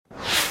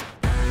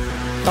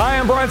Hi,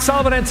 I'm Brian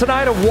Sullivan, and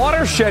tonight a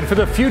watershed for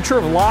the future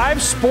of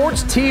live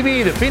sports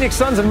TV. The Phoenix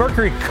Suns and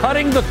Mercury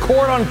cutting the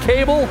cord on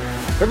cable.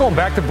 They're going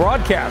back to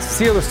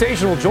broadcast. CEO of the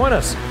station will join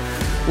us.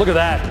 Look at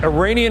that.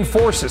 Iranian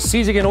forces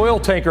seizing an oil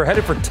tanker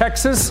headed for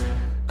Texas.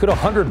 Could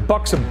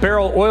 $100 a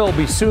barrel oil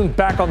be soon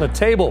back on the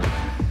table?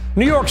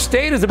 New York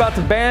State is about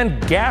to ban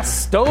gas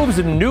stoves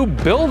in new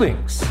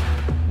buildings.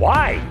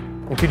 Why?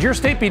 And could your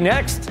state be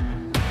next?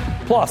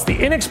 Plus, the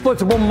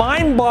inexplicable,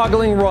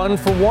 mind-boggling run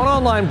for one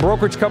online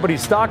brokerage company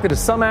stock that is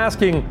some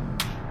asking,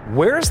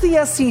 where's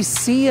the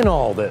SEC in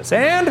all this?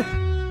 And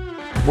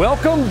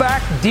welcome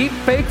back,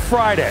 Deepfake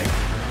Friday.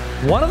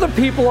 One of the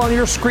people on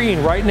your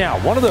screen right now,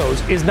 one of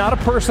those, is not a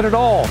person at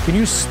all. Can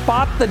you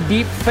spot the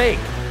deep fake?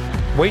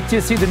 Wait till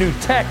you see the new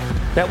tech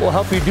that will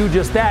help you do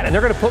just that. And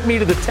they're going to put me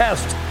to the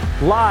test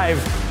live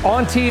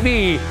on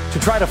TV to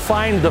try to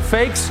find the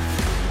fakes.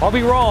 I'll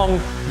be wrong.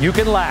 You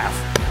can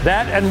laugh.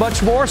 That and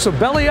much more. So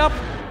belly up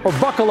or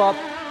buckle up.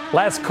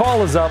 Last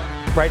call is up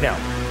right now.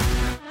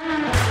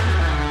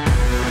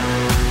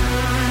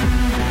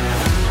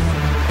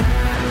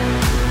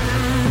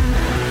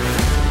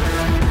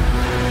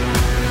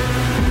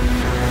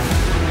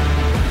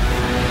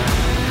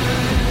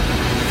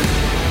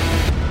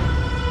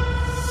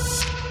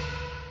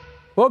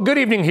 Well, good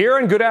evening here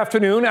and good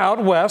afternoon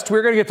out west.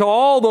 We're going to get to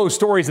all those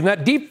stories, and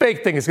that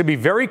deepfake thing is going to be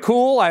very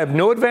cool. I have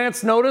no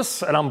advance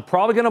notice, and I'm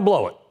probably going to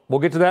blow it. We'll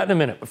get to that in a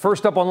minute. But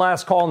first up on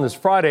Last Call on this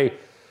Friday,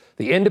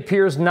 the end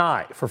appears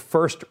nigh for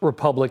First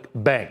Republic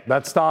Bank.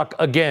 That stock,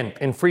 again,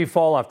 in free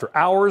fall after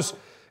hours.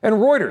 And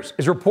Reuters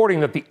is reporting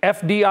that the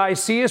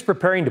FDIC is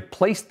preparing to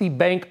place the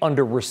bank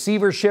under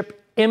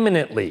receivership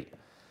imminently.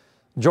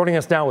 Joining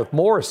us now with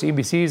more,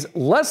 CNBC's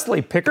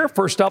Leslie Picker.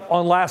 First up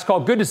on Last Call.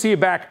 Good to see you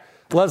back,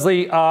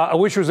 Leslie. I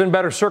wish it was in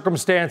better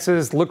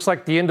circumstances. Looks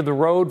like the end of the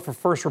road for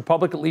First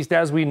Republic, at least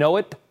as we know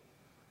it.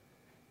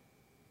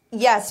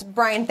 Yes,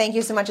 Brian, thank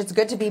you so much. It's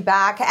good to be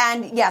back.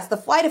 And yes, the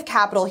flight of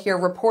capital here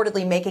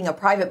reportedly making a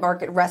private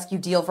market rescue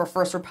deal for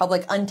First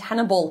Republic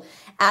untenable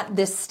at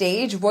this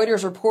stage.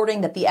 Reuters reporting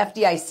that the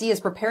FDIC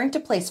is preparing to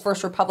place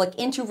First Republic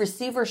into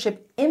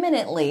receivership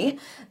imminently.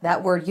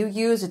 That word you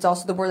used, it's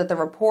also the word that the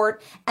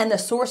report and the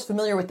source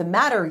familiar with the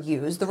matter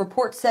used. The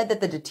report said that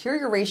the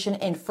deterioration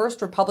in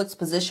First Republic's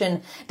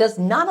position does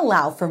not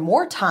allow for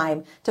more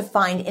time to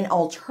find an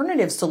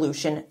alternative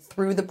solution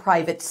through the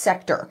private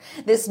sector.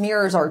 This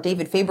mirrors our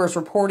David Faber's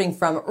reporting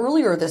from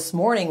earlier this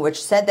morning,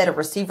 which said that a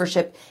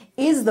receivership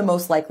is the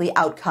most likely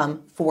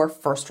outcome for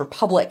First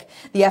Republic.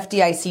 The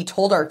FDIC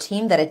told our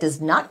team that it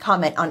does not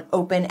comment on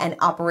open and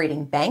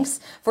operating banks.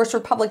 First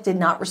Republic did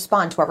not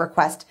respond to our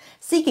request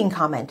seeking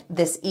comment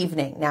this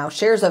evening. Now,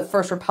 shares of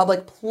First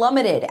Republic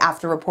plummeted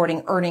after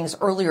reporting earnings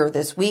earlier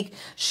this week,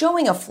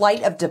 showing a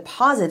flight of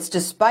deposits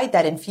despite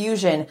that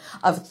infusion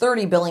of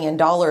 $30 billion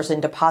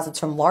in deposits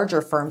from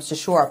larger firms to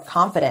shore up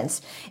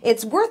confidence.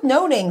 It's worth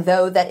noting,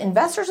 though, that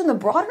investors in the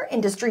broader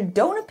industry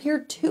don't appear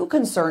too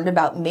concerned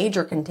about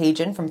major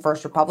contagion from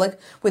First Republic,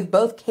 with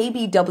both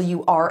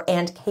KBWR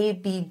and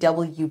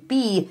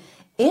KBWB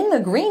in the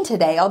green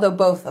today, although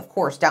both, of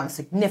course, down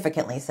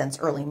significantly since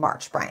early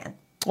March, Brian.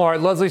 All right,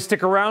 Leslie,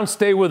 stick around.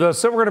 Stay with us.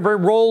 So we're going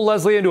to roll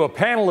Leslie into a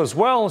panel as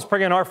well. Let's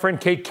bring in our friend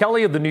Kate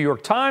Kelly of the New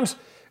York Times,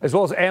 as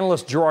well as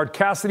analyst Gerard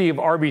Cassidy of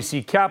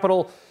RBC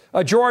Capital.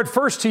 Gerard,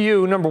 first to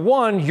you. Number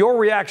one, your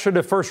reaction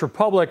to First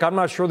Republic. I'm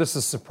not sure this is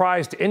a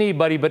surprise to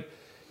anybody, but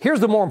here's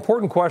the more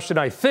important question,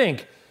 I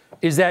think,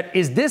 is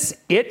this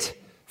it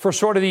for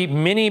sort of the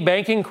mini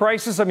banking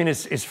crisis? I mean,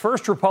 is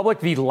First Republic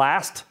the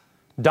last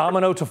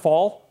domino to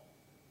fall?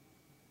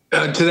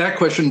 To that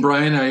question,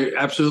 Brian, I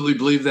absolutely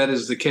believe that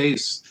is the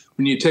case.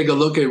 When you take a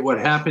look at what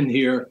happened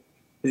here,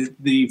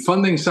 the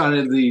funding side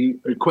of the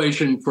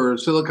equation for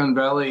Silicon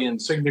Valley and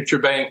Signature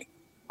Bank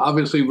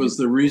obviously was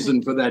the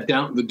reason for that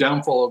the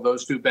downfall of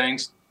those two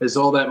banks, as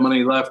all that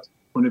money left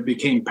when it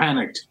became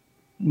panicked.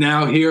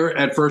 Now here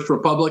at First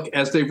Republic,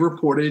 as they've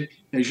reported,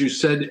 as you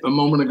said a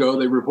moment ago,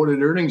 they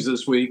reported earnings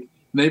this week.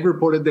 They've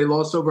reported they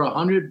lost over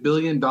 $100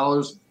 billion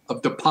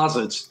of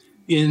deposits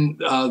in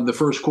the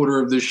first quarter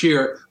of this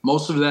year,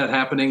 most of that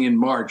happening in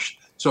March.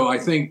 So I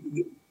think,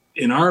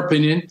 in our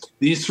opinion,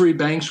 these three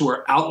banks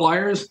were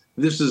outliers.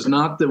 This is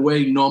not the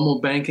way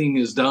normal banking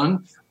is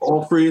done.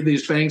 All three of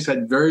these banks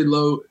had very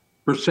low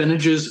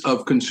percentages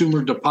of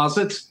consumer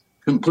deposits,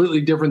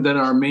 completely different than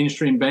our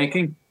mainstream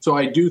banking. So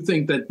I do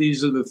think that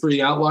these are the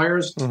three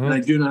outliers, and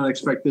I do not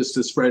expect this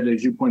to spread,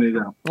 as you pointed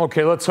out.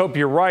 Okay, let's hope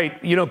you're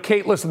right. You know,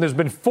 Kate, listen, there's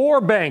been 4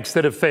 banks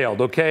that have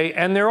failed, okay?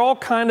 And they're all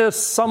kind of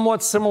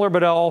somewhat similar,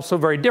 but also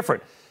very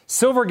different.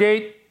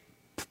 Silvergate,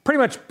 pretty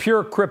much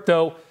pure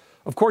crypto.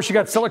 Of course, you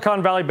got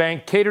Silicon Valley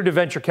Bank, catered to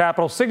venture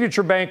capital,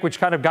 Signature Bank, which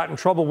kind of got in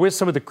trouble with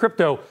some of the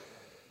crypto.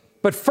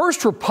 But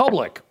First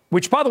Republic,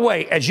 which, by the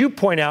way, as you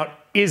point out,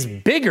 is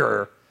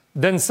bigger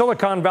than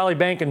Silicon Valley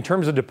Bank in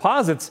terms of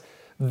deposits,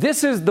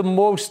 this is the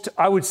most,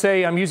 I would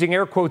say, I'm using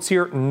air quotes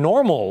here,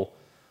 normal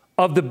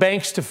of the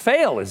banks to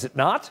fail, is it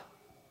not?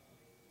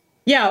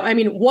 Yeah, I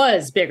mean,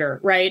 was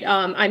bigger, right?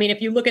 I mean,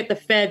 if you look at the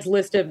Fed's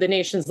list of the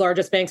nation's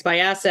largest banks by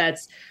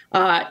assets,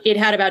 it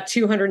had about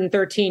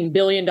 $213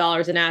 billion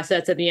in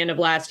assets at the end of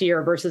last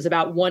year versus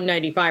about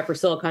 195 for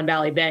Silicon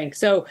Valley Bank.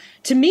 So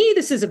to me,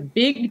 this is a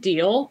big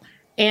deal.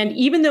 And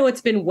even though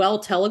it's been well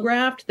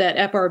telegraphed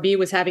that FRB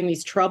was having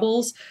these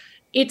troubles,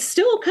 it's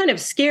still kind of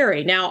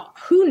scary. Now,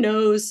 who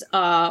knows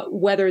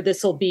whether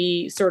this will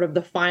be sort of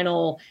the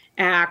final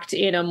act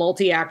in a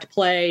multi-act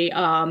play,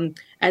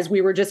 as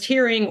we were just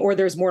hearing, or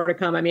there's more to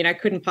come. I mean, I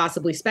couldn't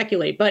possibly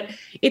speculate, but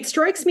it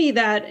strikes me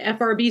that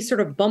FRB sort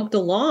of bumped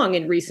along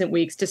in recent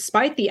weeks,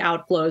 despite the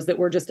outflows that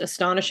were just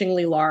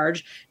astonishingly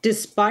large,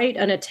 despite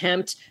an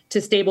attempt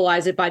to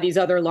stabilize it by these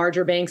other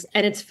larger banks,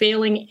 and it's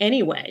failing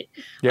anyway.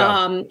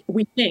 Yeah.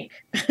 We think.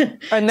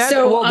 And that,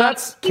 so, well,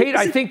 that's Kate.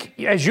 I think,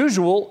 as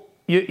usual,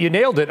 you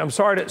nailed it. I'm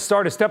sorry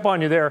to step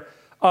on you there,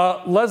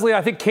 Leslie.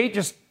 I think Kate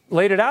just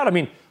laid it out. I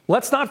mean,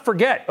 let's not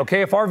forget,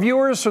 okay, if our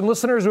viewers and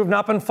listeners who have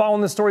not been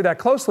following this story that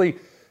closely,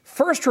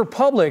 First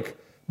Republic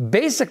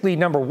basically,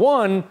 number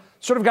one,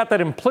 sort of got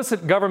that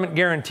implicit government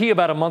guarantee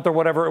about a month or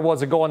whatever it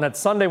was ago on that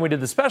Sunday we did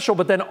the special.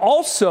 But then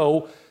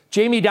also,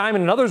 Jamie Dimon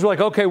and others were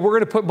like, okay, we're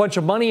going to put a bunch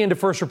of money into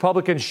First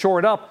Republic and shore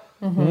it up.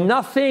 Mm-hmm.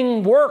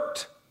 Nothing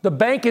worked. The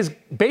bank is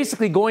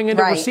basically going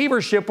into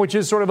receivership, which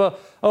is sort of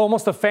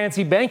almost a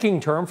fancy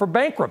banking term for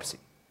bankruptcy.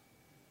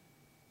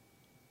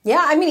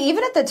 Yeah, I mean,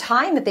 even at the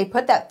time that they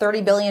put that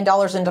 $30 billion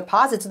in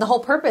deposits, and the whole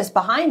purpose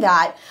behind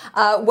that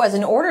was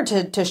in order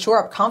to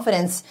shore up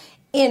confidence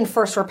in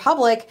First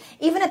Republic.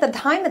 Even at the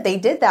time that they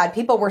did that,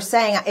 people were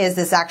saying, is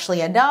this actually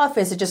enough?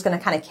 Is it just going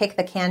to kind of kick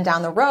the can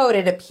down the road?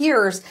 It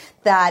appears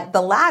that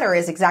the latter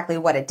is exactly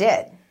what it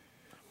did.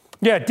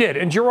 Yeah, it did.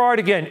 And Gerard,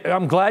 again,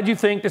 I'm glad you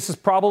think this is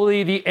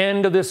probably the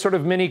end of this sort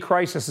of mini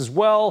crisis as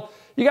well.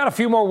 You got a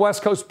few more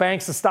West Coast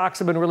banks. The stocks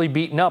have been really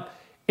beaten up.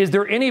 Is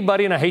there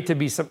anybody, and I hate to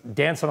be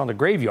dancing on the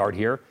graveyard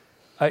here,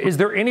 is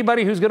there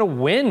anybody who's going to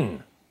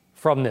win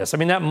from this? I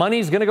mean, that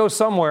money's going to go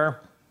somewhere.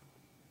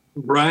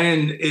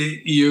 Brian,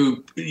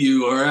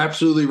 you are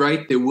absolutely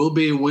right. There will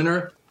be a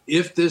winner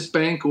if this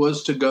bank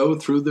was to go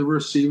through the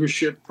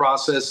receivership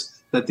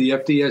process that the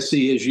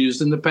FDIC has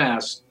used in the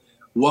past.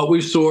 What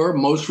we saw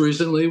most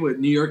recently with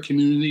New York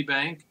Community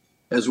Bank,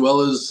 as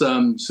well as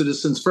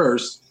Citizens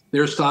First,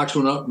 their stocks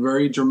went up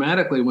very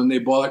dramatically when they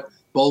bought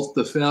both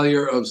the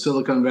failure of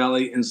Silicon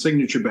Valley and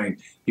Signature Bank.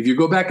 If you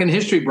go back in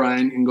history,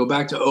 Brian, and go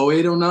back to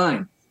 08,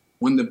 09,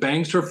 when the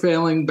banks were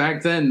failing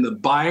back then, the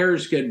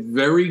buyers get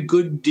very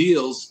good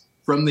deals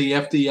from the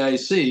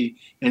FDIC.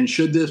 And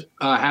should this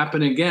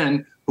happen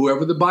again,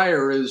 whoever the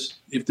buyer is,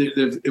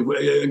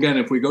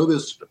 if we go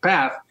this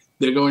path,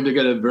 they're going to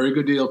get a very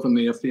good deal from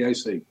the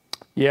FDIC.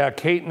 Yeah,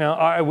 Kate, now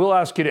I will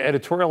ask you to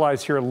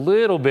editorialize here a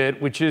little bit,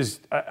 which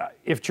is,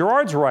 if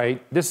Gerard's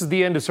right, this is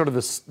the end of sort of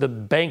the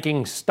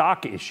banking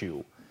stock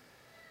issue.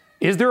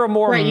 Is there a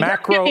more macro... You got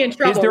to get me in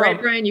trouble, right,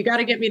 Brian? You got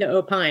to get me to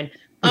opine.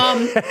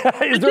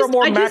 Is there a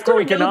more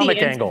macroeconomic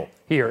angle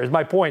here, is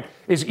my point.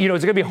 Is it going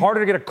to be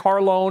harder to get a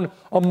car loan,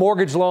 a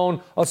mortgage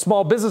loan, a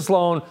small business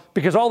loan,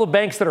 because all the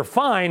banks that are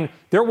fine,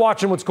 they're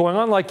watching what's going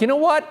on like, you know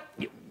what?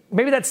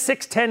 Maybe that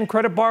 610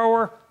 credit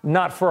borrower,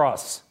 not for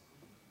us.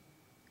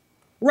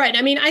 Right.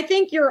 I mean, I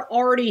think you're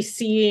already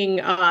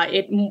seeing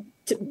it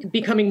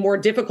becoming more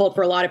difficult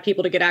for a lot of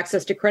people to get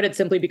access to credit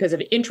simply because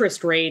of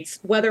interest rates.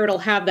 Whether it'll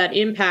have that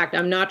impact,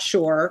 I'm not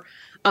sure.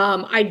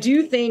 I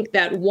do think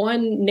that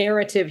one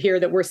narrative here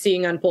that we're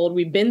seeing unfold,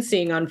 we've been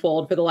seeing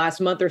unfold for the last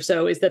month or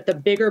so, is that the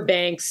bigger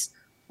banks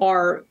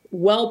are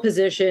well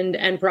positioned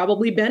and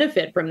probably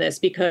benefit from this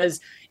because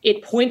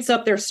it points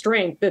up their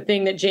strength, the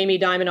thing that Jamie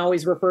Dimon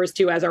always refers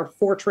to as our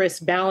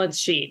fortress balance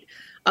sheet.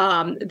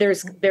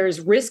 There's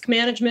risk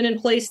management in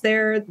place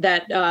there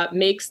that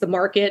makes the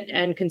market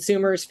and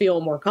consumers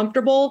feel more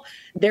comfortable.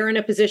 They're in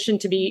a position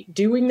to be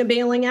doing the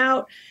bailing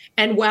out.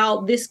 And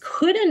while this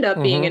could end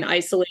up being an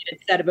isolated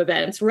set of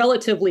events,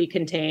 relatively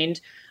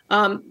contained,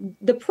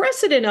 the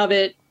precedent of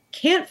it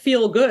can't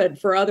feel good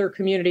for other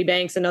community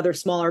banks and other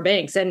smaller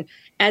banks. And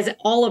as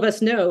all of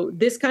us know,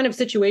 this kind of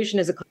situation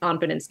is a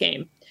confidence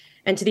game.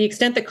 And to the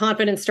extent that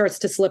confidence starts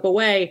to slip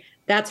away,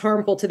 that's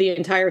harmful to the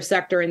entire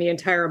sector and the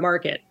entire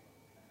market.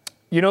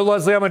 You know,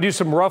 Leslie, I'm going to do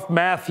some rough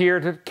math here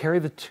to carry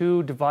the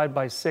 2, divide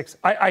by 6.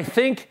 I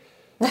think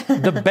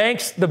the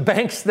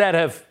banks that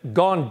have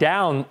gone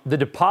down, the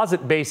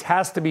deposit base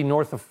has to be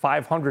north of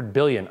 $500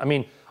 billion. I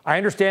mean, I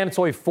understand it's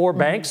only 4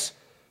 banks,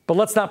 but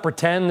let's not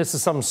pretend this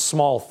is some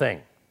small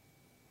thing.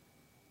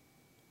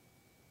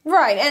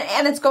 Right.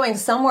 And it's going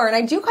somewhere. And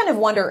I do kind of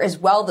wonder as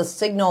well the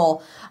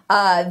signal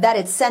that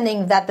it's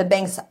sending that the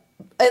banks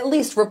at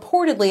least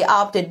reportedly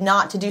opted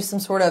not to do some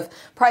sort of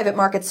private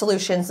market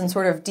solutions and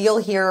sort of deal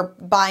here,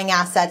 buying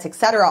assets, et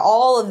cetera.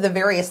 All of the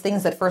various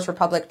things that First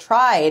Republic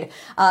tried,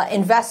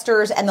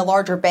 investors and the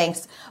larger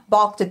banks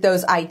balked at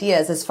those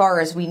ideas as far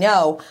as we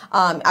know.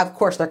 Of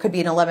course, there could be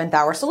an 11th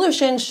hour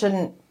solution.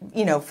 Shouldn't,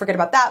 forget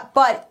about that.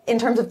 But in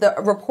terms of the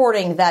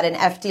reporting that an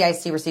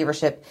FDIC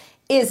receivership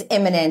is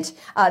imminent.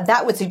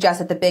 That would suggest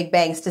that the big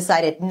banks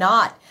decided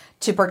not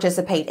to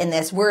participate in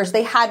this, whereas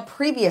they had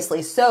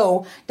previously.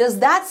 So does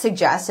that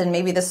suggest, and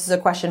maybe this is a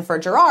question for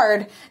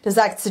Gerard, does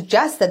that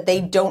suggest that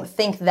they don't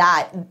think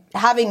that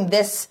having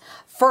this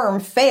firm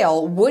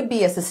fail would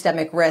be a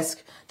systemic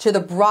risk to the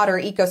broader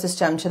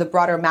ecosystem, to the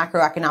broader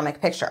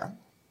macroeconomic picture?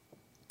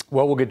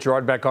 Well, we'll get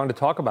Gerard back on to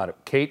talk about it.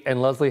 Kate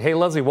and Leslie. Hey,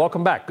 Leslie,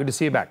 welcome back. Good to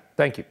see you back.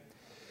 Thank you.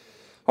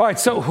 All right,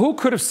 so who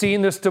could have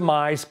seen this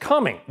demise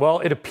coming? Well,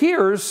 it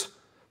appears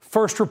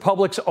First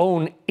Republic's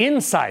own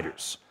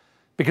insiders.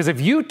 Because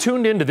if you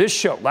tuned into this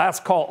show,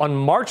 Last Call, on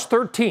March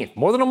 13th,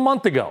 more than a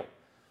month ago,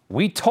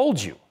 we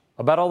told you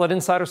about all that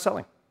insider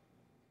selling.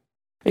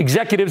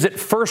 Executives at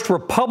First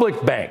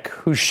Republic Bank,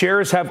 whose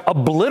shares have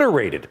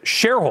obliterated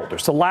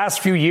shareholders the last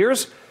few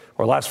years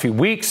or last few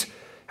weeks,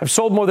 have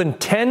sold more than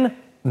 $10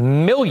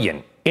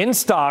 million in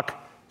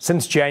stock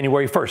since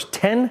January 1st.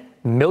 $10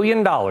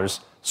 million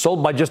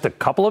sold by just a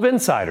couple of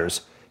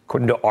insiders,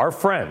 according to our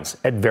friends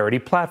at Verity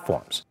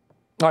Platforms.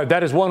 All right,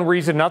 that is one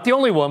reason, not the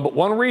only one, but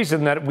one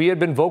reason that we had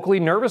been vocally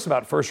nervous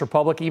about First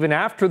Republic even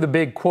after the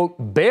big,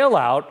 quote,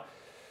 bailout.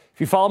 If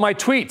you follow my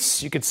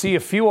tweets, you could see a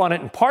few on it,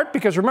 in part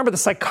because, remember, the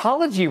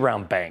psychology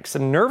around banks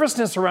and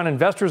nervousness around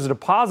investors and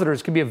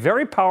depositors can be a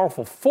very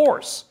powerful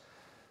force.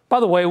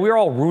 By the way, we're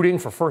all rooting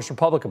for First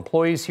Republic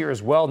employees here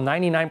as well.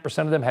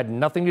 99% of them had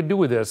nothing to do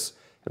with this,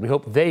 and we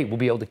hope they will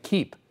be able to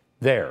keep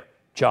their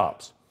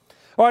jobs.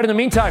 All right, in the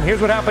meantime, here's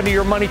what happened to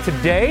your money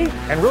today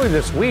and really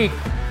this week.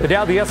 The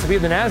Dow, the S&P,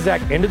 and the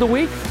NASDAQ ended the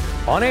week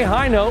on a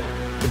high note.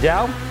 The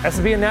Dow,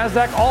 S&P, and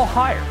NASDAQ all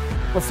higher.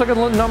 Let's look at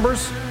the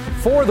numbers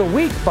for the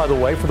week, by the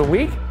way. For the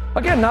week,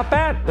 again, not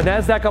bad. The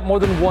NASDAQ up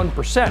more than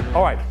 1%.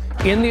 All right,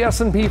 in the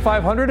S&P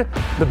 500,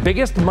 the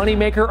biggest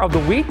moneymaker of the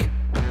week,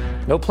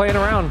 no playing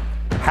around,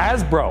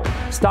 Hasbro.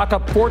 Stock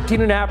up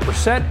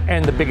 14.5%,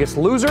 and the biggest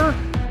loser,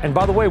 and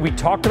by the way, we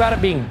talked about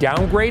it being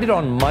downgraded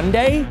on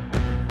Monday,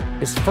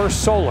 is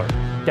First Solar,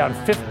 down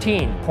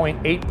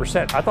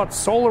 15.8%. I thought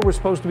solar was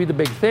supposed to be the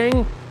big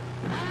thing.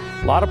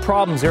 A lot of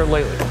problems there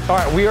lately. All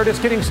right, we are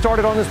just getting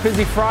started on this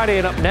busy Friday,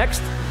 and up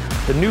next,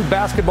 the new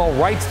basketball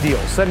rights deal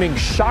sending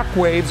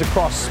shockwaves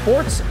across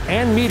sports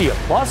and media.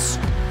 Plus,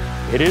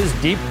 it is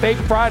Deep Fake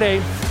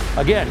Friday.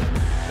 Again,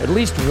 at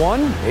least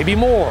one, maybe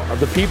more, of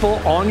the people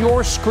on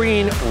your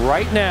screen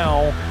right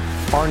now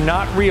are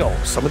not real.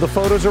 Some of the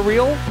photos are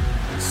real,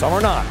 some are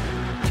not.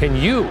 Can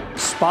you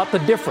spot the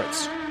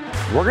difference?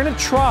 We're going to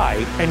try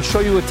and show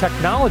you a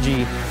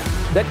technology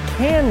that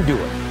can do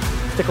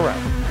it. Stick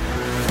around.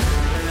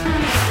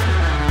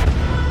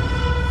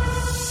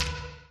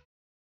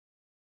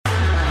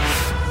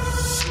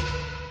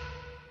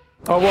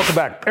 Welcome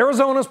back.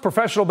 Arizona's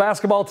professional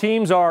basketball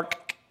teams are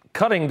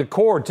cutting the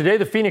cord. Today,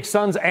 the Phoenix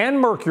Suns and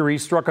Mercury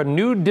struck a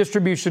new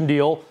distribution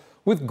deal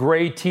with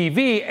Gray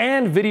TV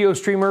and video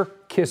streamer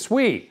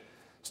KissWe.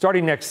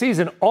 Starting next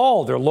season,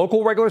 all their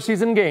local regular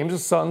season games, the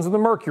Suns and the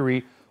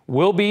Mercury,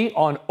 will be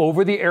on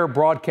over-the-air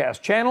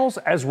broadcast channels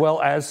as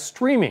well as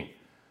streaming.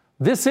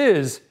 This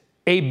is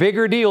a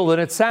bigger deal than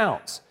it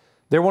sounds.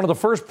 They're one of the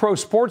first pro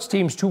sports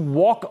teams to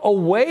walk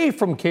away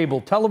from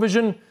cable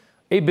television,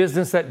 a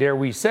business that, dare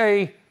we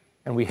say,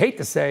 and we hate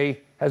to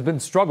say, has been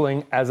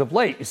struggling as of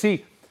late. You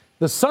see,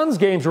 the Suns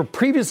games were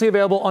previously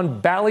available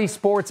on Bally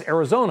Sports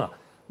Arizona.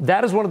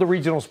 That is one of the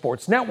regional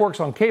sports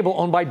networks on cable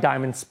owned by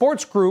Diamond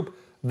Sports Group.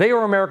 They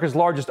are America's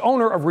largest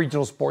owner of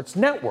regional sports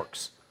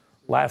networks.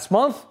 Last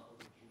month,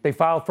 they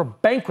filed for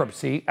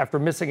bankruptcy after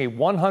missing a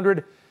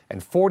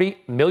 $140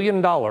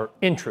 million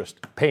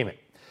interest payment.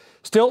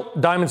 Still,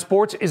 Diamond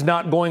Sports is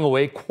not going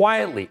away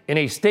quietly. In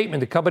a statement,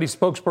 the company's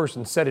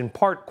spokesperson said in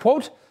part,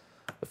 quote,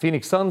 "The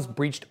Phoenix Suns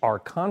breached our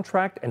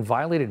contract and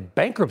violated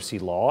bankruptcy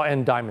law,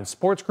 and Diamond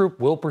Sports Group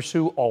will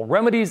pursue all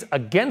remedies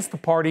against the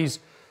parties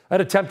that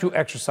attempt to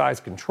exercise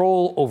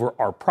control over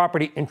our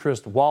property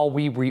interest while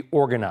we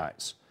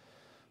reorganize."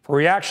 For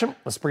reaction,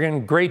 let's bring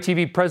in Gray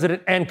TV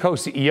president and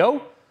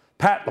co-CEO,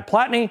 Pat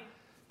LaPlatney.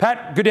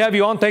 Pat, good to have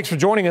you on. Thanks for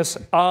joining us.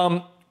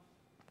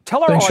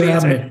 Tell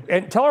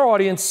our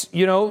audience,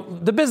 you know,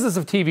 the business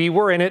of TV,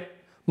 we're in it.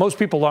 Most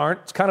people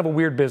aren't. It's kind of a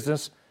weird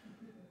business.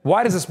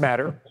 Why does this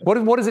matter?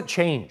 What does it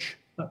change?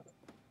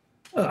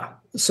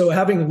 So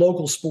having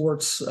local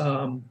sports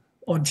on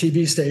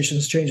TV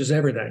stations changes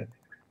everything.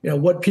 You know,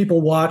 what people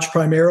watch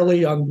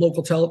primarily on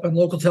local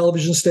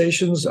television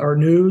stations are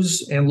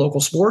news and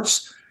local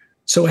sports.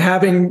 So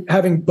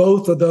having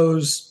both of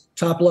those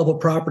top-level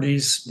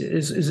properties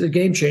is a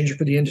game changer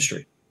for the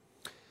industry.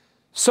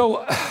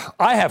 So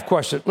I have a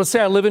question. Let's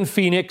say I live in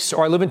Phoenix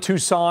or I live in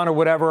Tucson or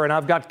whatever, and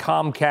I've got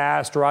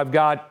Comcast or I've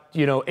got,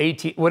 you know,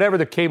 whatever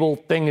the cable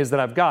thing is that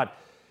I've got.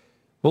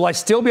 Will I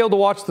still be able to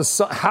watch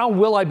how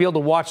will I be able to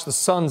watch the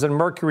Suns and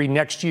Mercury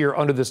next year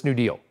under this new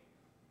deal?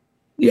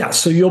 Yeah,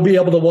 so you'll be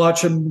able to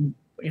watch them,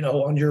 you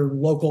know, on your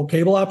local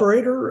cable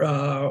operator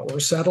or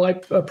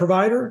satellite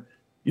provider.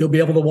 You'll be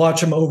able to watch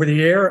them over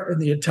the air in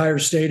the entire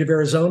state of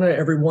Arizona,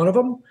 every one of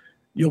them.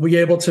 You'll be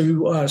able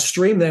to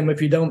stream them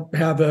if you don't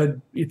have a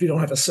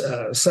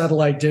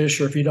satellite dish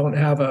or if you don't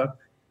have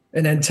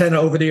an antenna,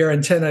 over the air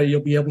antenna.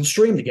 You'll be able to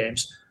stream the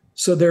games.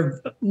 So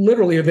they're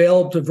literally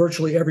available to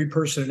virtually every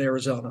person in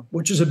Arizona,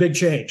 which is a big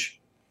change.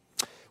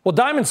 Well,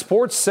 Diamond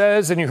Sports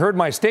says, and you heard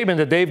my statement,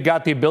 that they've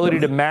got the ability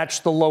to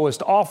match the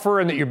lowest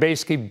offer and that you're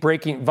basically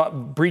breaching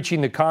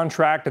the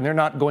contract and they're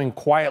not going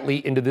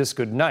quietly into this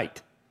good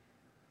night.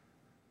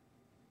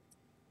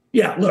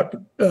 Yeah, look,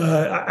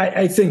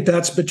 I think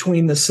that's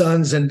between the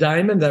Suns and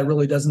Diamond. That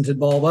really doesn't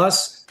involve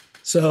us.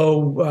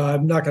 So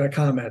I'm not going to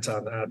comment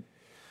on that.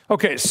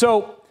 Okay,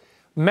 so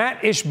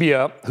Matt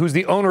Ishbia, who's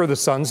the owner of the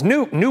Suns,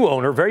 new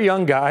owner, very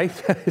young guy,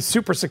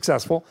 super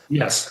successful.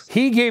 Yes.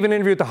 He gave an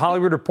interview with the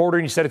Hollywood Reporter,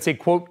 and he said it's a,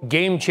 quote,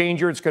 game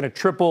changer. It's going to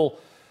triple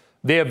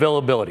the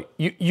availability.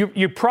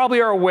 You probably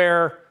are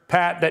aware,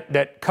 Pat,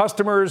 that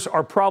customers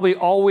are probably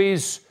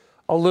always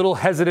a little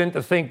hesitant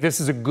to think this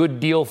is a good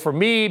deal for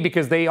me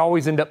because they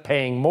always end up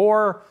paying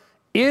more.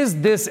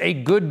 Is this a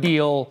good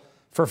deal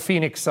for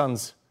Phoenix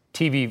Suns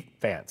TV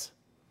fans?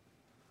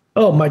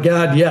 Oh, my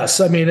God,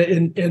 yes. I mean,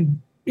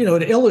 and you know,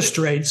 it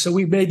illustrates. So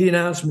we made the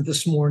announcement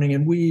this morning,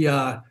 and we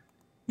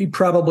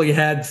probably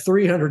had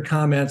 300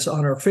 comments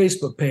on our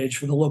Facebook page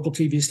for the local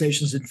TV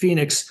stations in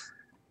Phoenix.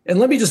 And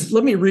let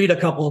me read a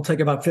couple. It'll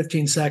take about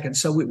 15 seconds.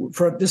 So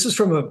this is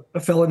from a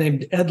fellow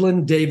named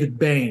Edlin David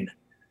Bain.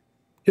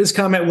 His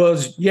comment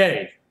was,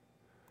 "Yay!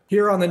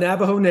 Here on the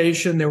Navajo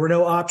Nation, there were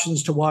no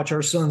options to watch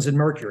our Suns in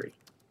Mercury.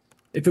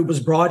 If it was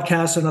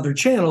broadcast on other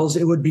channels,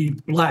 it would be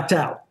blacked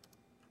out.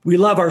 We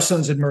love our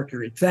Suns in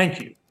Mercury. Thank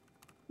you."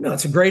 No,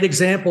 it's a great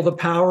example of the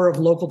power of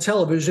local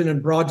television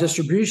and broad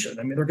distribution.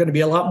 I mean, there are going to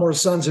be a lot more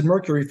Suns and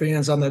Mercury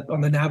fans on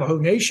the Navajo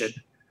Nation,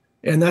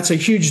 and that's a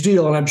huge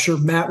deal. And I'm sure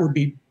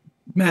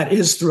Matt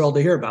is thrilled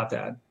to hear about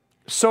that.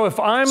 So if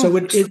I'm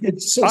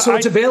it's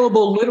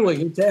available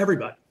literally to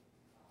everybody.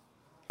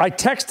 I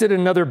texted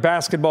another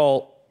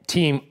basketball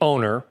team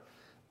owner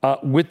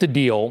with the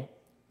deal,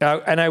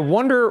 and I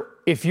wonder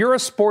if you're a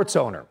sports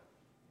owner,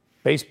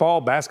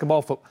 baseball,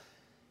 basketball, football.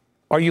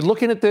 Are you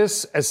looking at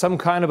this as some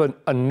kind of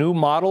a new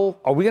model?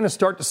 Are we going to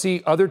start to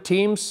see other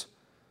teams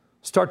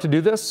start to do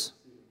this?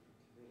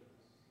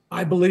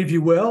 I believe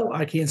you will.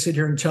 I can't sit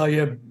here and tell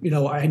you,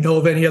 I know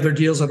of any other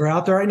deals that are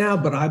out there right now,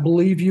 but I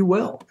believe you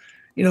will.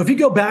 If you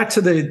go back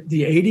to the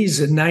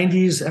 80s and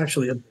 90s,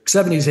 actually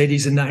 70s,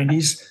 80s, and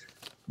 90s,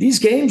 these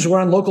games were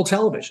on local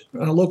television,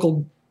 on a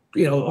local,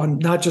 on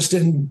not just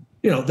in,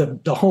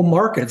 the home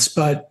markets,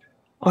 but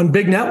on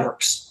big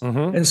networks.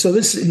 Mm-hmm. And so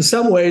this, in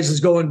some ways, is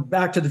going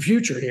back to the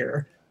future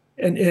here.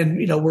 And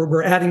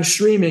we're adding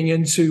streaming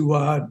into,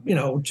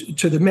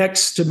 to the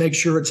mix to make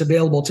sure it's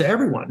available to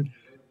everyone.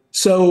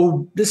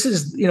 So this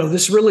is,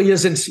 this really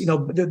isn't,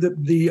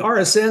 the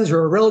RSNs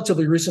are a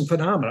relatively recent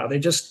phenomenon. They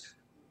just,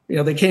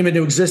 they came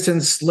into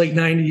existence late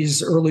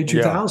 90s, early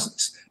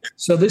 2000s. Yeah.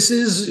 So this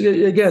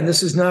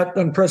is not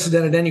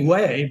unprecedented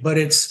anyway, but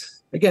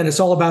it's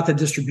all about the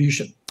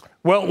distribution.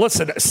 Well,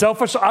 listen,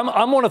 selfish.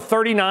 I'm one of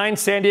 39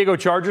 San Diego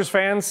Chargers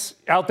fans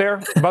out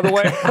there, by the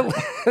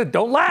way.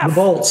 Don't laugh. The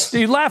Bolts.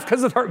 You laugh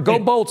because of Go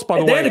Bolts, by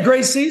the way. They had a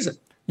great season.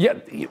 Yeah,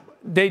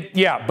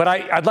 but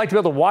I'd like to be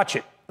able to watch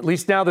it. At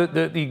least now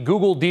the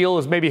Google deal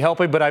is maybe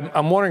helping, but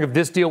I'm wondering if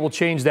this deal will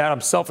change that.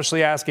 I'm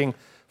selfishly asking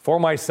for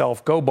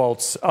myself. Go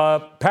Bolts.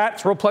 Pat,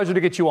 it's a real pleasure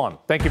to get you on.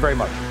 Thank you very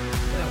much.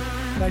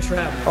 Yeah, thanks for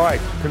having me. All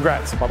right,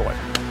 congrats, by the way.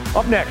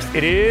 Up next,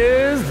 it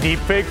is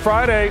Deepfake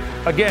Friday.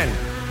 Again,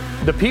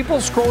 the people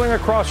scrolling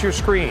across your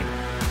screen,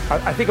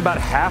 I think about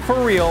half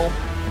are real,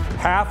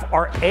 half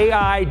are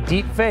AI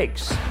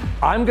deepfakes.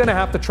 I'm going to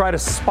have to try to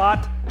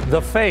spot the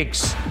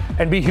fakes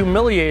and be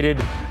humiliated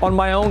on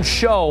my own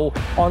show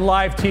on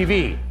live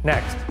TV.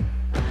 Next.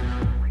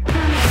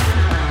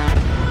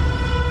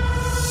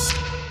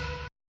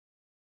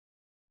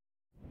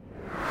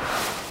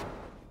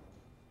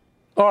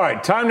 All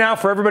right, time now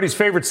for everybody's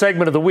favorite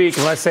segment of the week.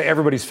 And when I say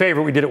everybody's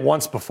favorite, we did it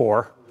once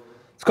before.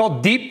 It's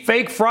called Deep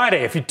Fake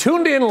Friday. If you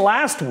tuned in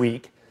last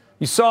week,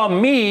 you saw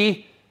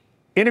me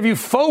interview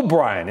Faux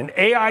Brian, an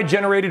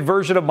AI-generated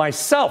version of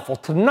myself. Well,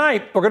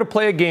 tonight, we're going to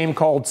play a game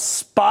called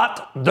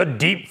Spot the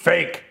Deep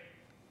Fake.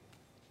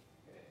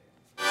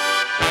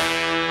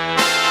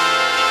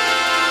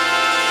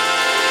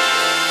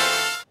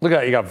 Look at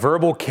that. You got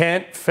Verbal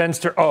Kent,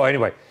 Fenster. Oh,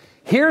 anyway.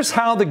 Here's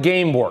how the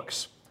game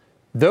works.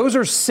 Those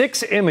are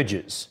 6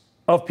 images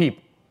of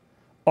people.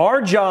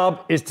 Our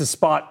job is to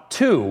spot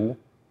 2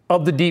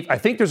 of the deep. I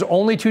think there's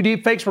only 2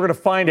 deep fakes. We're going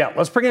to find out.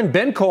 Let's bring in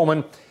Ben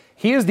Coleman.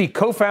 He is the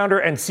co-founder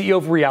and CEO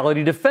of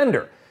Reality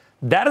Defender.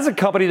 That is a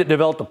company that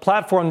developed a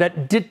platform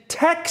that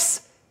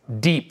detects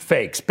deep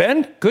fakes.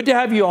 Ben, good to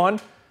have you on.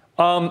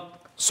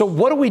 So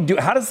what do we do?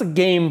 How does the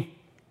game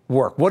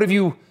work? What have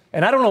you,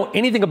 and I don't know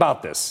anything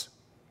about this.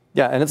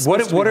 Yeah, and it's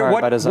supposed to be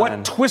hard by design.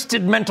 What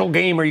twisted mental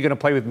game are you going to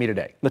play with me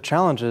today? The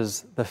challenge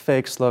is the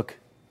fakes look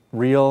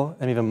real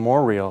and even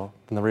more real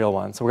than the real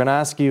ones. So we're going to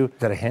ask you. Is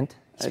that a hint?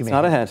 It's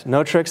not a hint.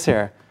 No tricks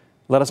here.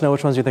 Let us know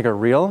which ones you think are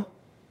real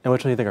and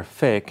which ones you think are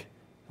fake.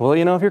 We'll let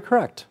you know if you're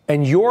correct.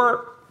 And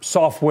your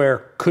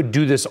software could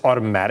do this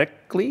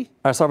automatically?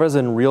 Our software is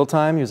in real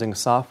time using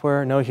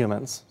software, no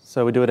humans.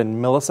 So we do it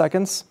in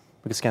milliseconds.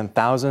 We can scan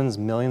thousands,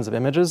 millions of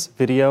images,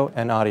 video,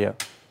 and audio.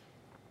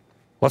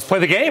 Let's play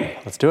the game.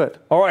 Let's do it.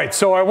 All right,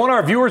 so I want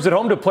our viewers at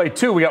home to play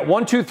too. We got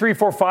 1, 2, 3,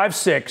 4, 5,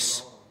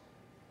 6.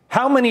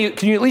 How many,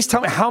 can you at least tell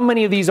me how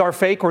many of these are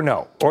fake or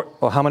no? Or,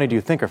 well, how many do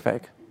you think are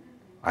fake?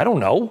 I don't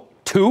know.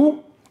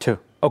 2? 2.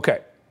 Okay.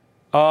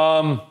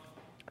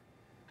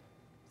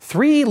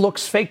 3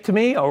 looks fake to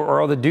me,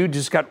 or the dude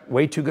just got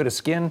way too good a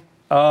skin.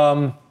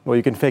 Well,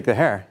 you can fake the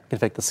hair. You can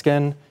fake the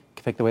skin. You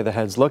can fake the way the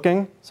head's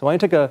looking. So why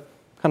don't you take a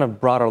kind of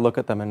broader look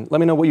at them and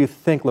let me know what you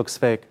think looks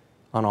fake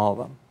on all of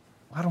them.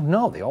 I don't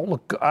know. They all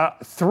look good.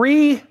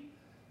 3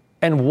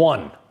 and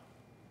 1.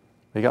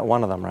 You got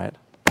one of them right.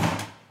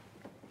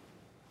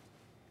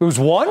 It was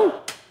 1?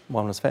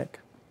 1 was fake.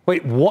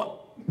 Wait,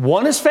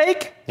 1 is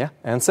fake? Yeah,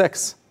 and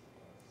 6.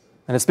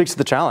 And it speaks to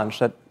the challenge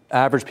that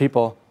average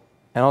people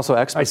and also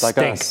experts like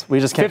us, we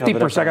just can't tell the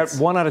difference. 50%. I got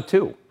 1 out of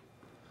 2.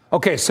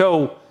 Okay,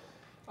 so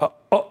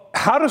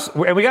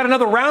and we got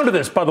another round of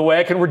this, by the way.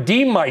 I can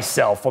redeem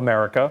myself,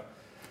 America.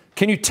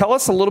 Can you tell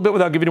us a little bit,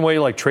 without giving away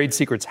like trade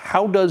secrets,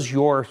 how does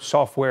your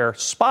software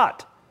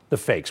spot the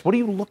fakes? What are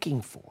you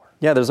looking for?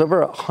 Yeah, there's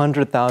over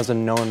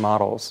 100,000 known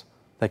models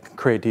that can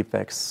create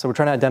deepfakes. So we're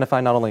trying to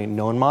identify not only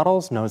known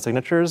models, known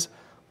signatures,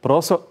 but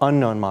also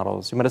unknown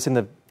models. You might have seen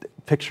the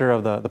picture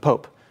of the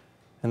Pope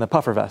in the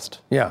puffer vest.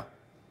 Yeah.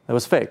 That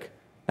was fake.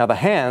 Now, the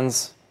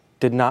hands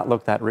did not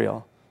look that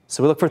real.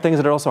 So we look for things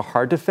that are also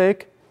hard to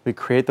fake. We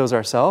create those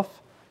ourselves,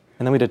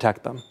 and then we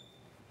detect them.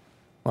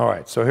 All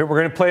right, so here we're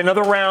going to play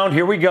another round.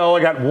 Here we go.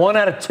 I got 1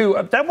 out of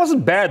 2. That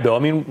wasn't bad, though. I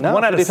mean, no,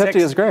 1 out of 6. 50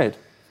 is great.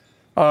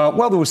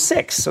 Well, there was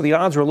 6, so the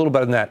odds are a little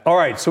better than that. All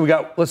right, so we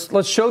got.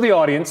 Let's show the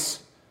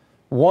audience.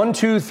 1,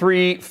 2,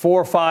 3,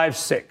 4, 5,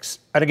 6.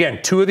 And again,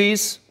 2 of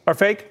these are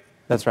fake?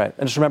 That's right.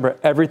 And just remember,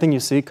 everything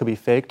you see could be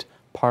faked,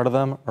 part of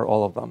them or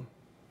all of them.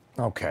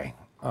 Okay.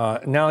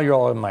 Now you're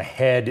all in my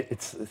head.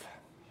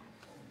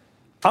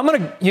 I'm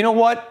going to, you know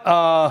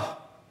what?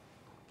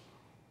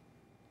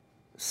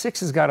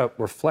 6 has got a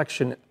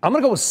reflection. I'm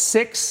going to go with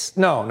 6.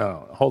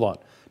 No, hold on.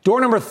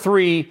 Door number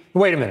 3.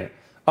 Wait a minute.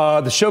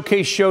 The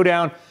Showcase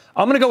Showdown.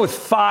 I'm going to go with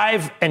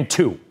 5 and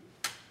 2.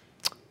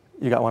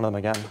 You got one of them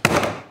again.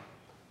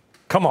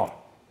 Come on. Do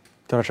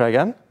you want to try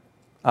again?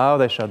 Oh,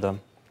 they showed them.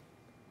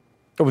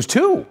 It was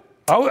 2.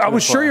 I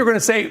was sure you were going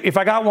to say if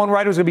I got one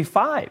right, it was going to be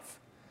 5.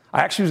 I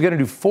actually was going to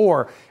do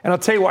 4. And I'll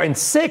tell you why. In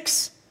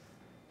 6,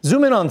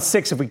 zoom in on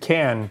 6 if we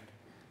can.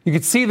 You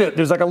can see that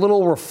there's like a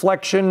little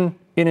reflection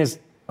in his.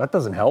 That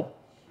doesn't help.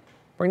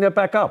 Bring that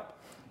back up.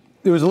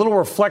 There was a little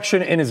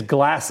reflection in his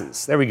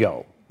glasses. There we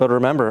go. But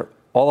remember,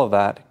 all of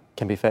that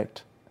can be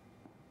faked.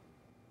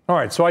 All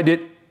right, so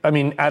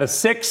out of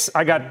 6,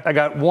 I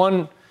got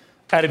 1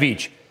 out of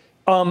each.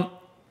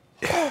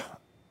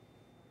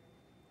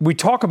 We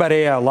talk about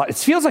AI a lot. It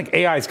feels like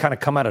AI has kind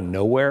of come out of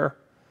nowhere.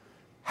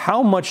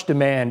 How much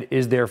demand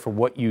is there for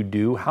what you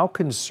do? How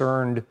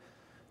concerned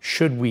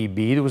should we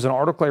be? There was an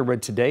article I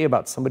read today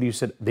about somebody who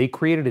said they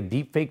created a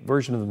deepfake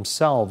version of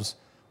themselves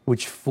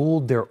which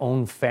fooled their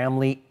own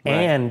family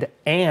and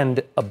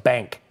a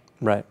bank.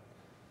 Right.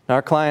 Now,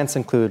 our clients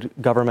include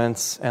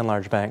governments and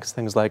large banks,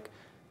 things like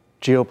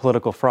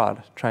geopolitical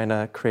fraud, trying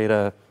to create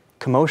a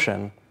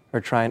commotion or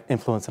try and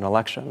influence an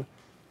election.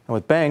 And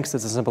with banks,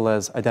 it's as simple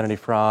as identity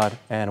fraud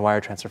and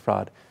wire transfer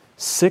fraud.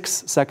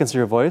 6 seconds of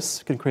your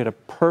voice can create a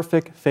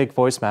perfect fake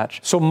voice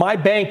match. So my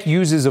bank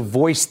uses a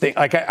voice thing.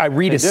 Like I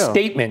read a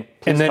statement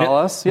and then call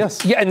us.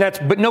 Yes. Yeah, and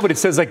but it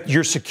says like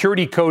your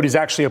security code is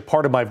actually a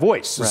part of my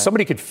voice. So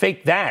somebody could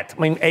fake that. I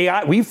mean,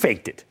 AI, we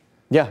faked it.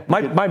 Yeah.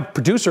 My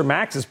producer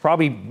Max is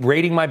probably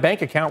raiding my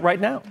bank account right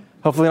now.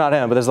 Hopefully not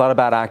him, but there's a lot of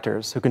bad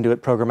actors who can do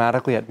it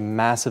programmatically at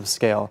massive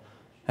scale.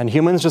 And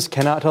humans just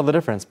cannot tell the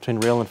difference between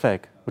real and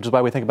fake, which is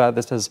why we think about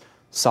this as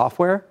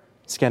software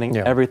scanning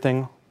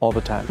everything all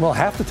the time. Well,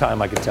 half the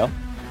time I can tell.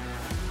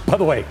 By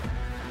the way,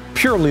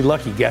 purely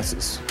lucky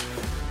guesses.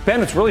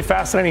 Ben, it's really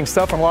fascinating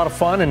stuff and a lot of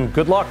fun, and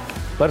good luck.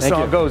 Let us know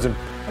how it goes. And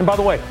by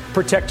the way,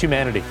 protect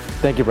humanity.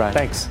 Thank you, Brian.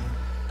 Thanks.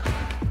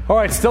 All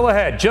right, still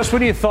ahead. Just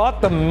when you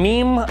thought the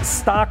meme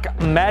stock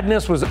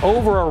madness was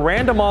over, a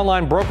random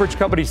online brokerage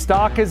company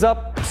stock is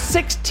up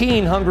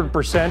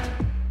 1,600%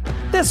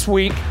 this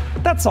week.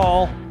 That's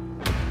all.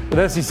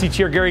 With SEC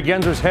Chair Gary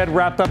Gensler's head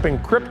wrapped up in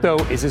crypto,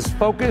 is his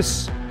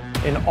focus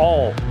in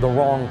all the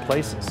wrong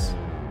places.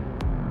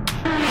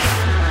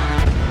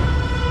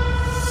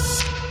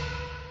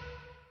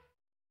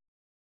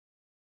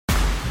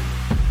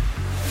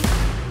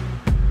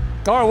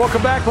 All right,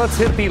 welcome back. Let's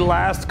hit the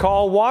last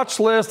call watch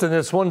list, and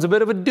this one's a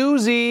bit of a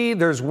doozy.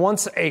 There's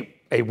once a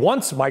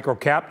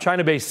microcap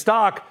China-based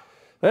stock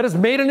that has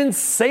made an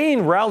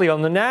insane rally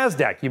on the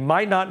NASDAQ. You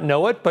might not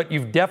know it, but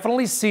you've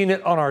definitely seen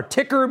it on our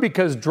ticker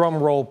because,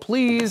 drum roll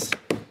please,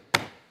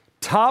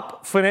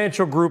 Top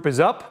Financial Group is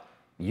up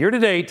year to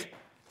date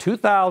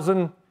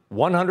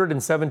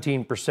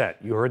 2,117%.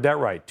 You heard that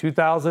right,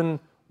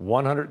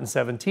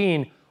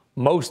 2,117.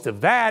 Most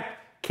of that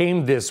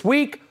came this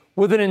week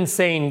with an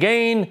insane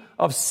gain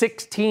of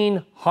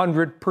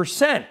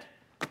 1,600%.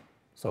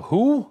 So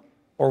who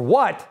or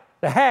what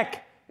the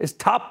heck is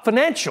Top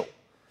Financial?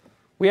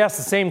 We asked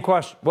the same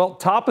question. Well,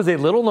 Top is a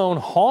little-known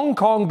Hong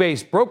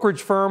Kong-based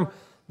brokerage firm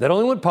that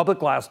only went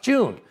public last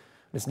June.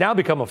 It's now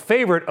become a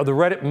favorite of the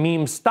Reddit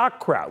meme stock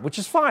crowd, which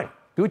is fine.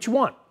 Do what you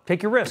want.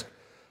 Take your risk.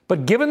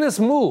 But given this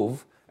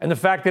move and the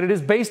fact that it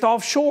is based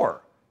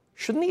offshore,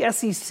 shouldn't the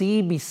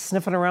SEC be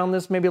sniffing around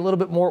this maybe a little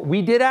bit more?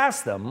 We did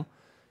ask them,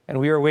 and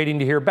we are waiting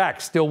to hear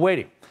back, still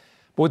waiting.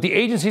 But with the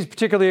agency's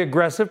particularly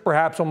aggressive,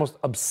 perhaps almost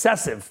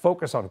obsessive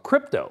focus on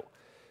crypto,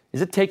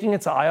 is it taking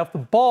its eye off the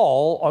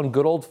ball on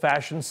good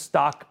old-fashioned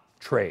stock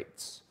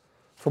trades?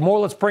 For more,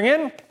 let's bring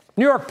in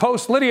New York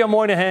Post Lydia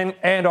Moynihan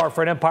and our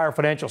friend Empire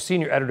Financial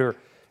senior editor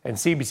and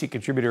CNBC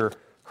contributor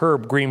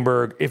Herb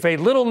Greenberg. If a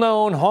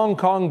little-known Hong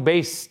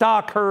Kong-based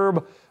stock,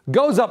 Herb,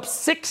 goes up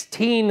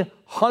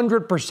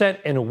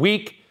 1,600% in a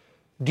week,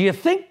 do you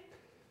think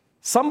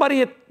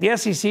somebody at the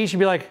SEC should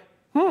be like,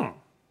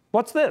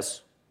 what's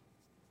this?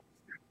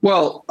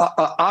 Well,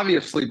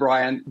 obviously,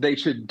 Brian, they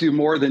should do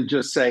more than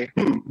just say,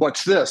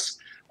 what's this?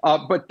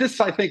 But this,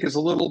 I think, is a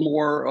little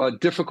more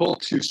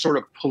difficult to sort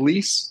of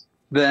police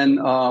than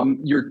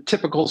your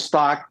typical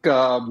stock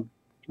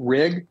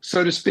rig,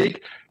 so to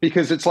speak,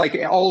 because it's like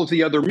all of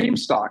the other meme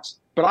stocks.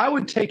 But I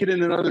would take it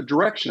in another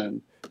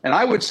direction, and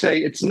I would say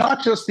it's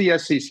not just the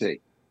SEC.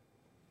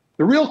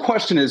 The real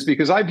question is,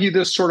 because I view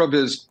this sort of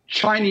as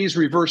Chinese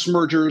reverse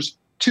mergers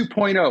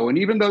 2.0, and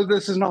even though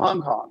this isn't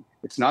Hong Kong,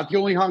 it's not the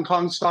only Hong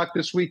Kong stock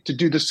this week to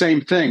do the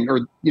same thing,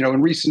 or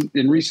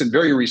in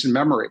very recent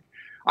memory.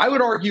 I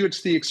would argue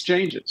it's the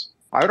exchanges.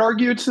 I would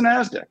argue it's the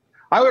NASDAQ.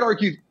 I would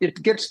argue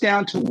it gets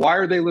down to why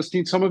are they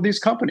listing some of these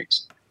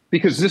companies?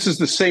 Because this is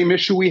the same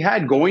issue we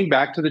had going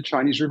back to the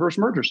Chinese reverse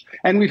mergers.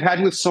 And we've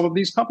had with some of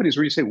these companies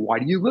where you say, why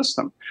do you list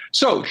them?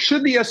 So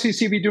should the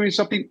SEC be doing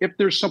something if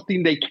there's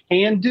something they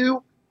can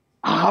do?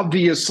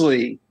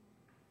 Obviously.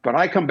 But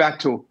I come back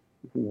to,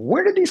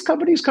 where did these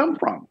companies come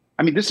from?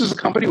 I mean, this is a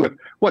company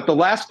with the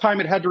last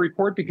time it had to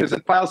report because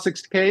it filed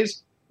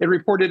 6Ks, it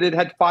reported it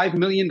had $5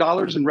 million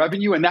in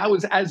revenue. And that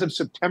was as of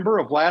September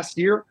of last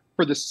year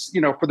for this,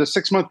 for the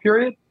 6-month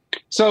period.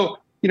 So,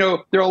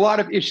 there are a lot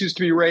of issues to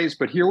be raised,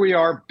 but here we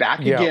are back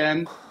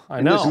again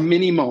in this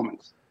mini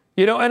moment.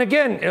 And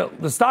again,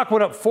 the stock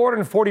went up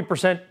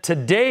 440%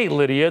 today,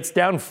 Lydia. It's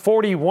down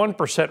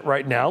 41%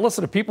 right now.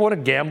 Listen, if people want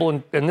to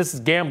gamble, and this is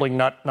gambling,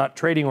 not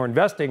trading or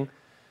investing,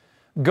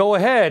 go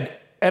ahead.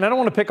 And I don't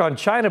want to pick on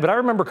China, but I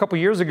remember a couple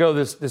years ago,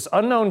 this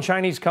unknown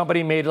Chinese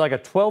company made like a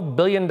 $12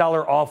 billion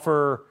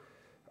offer.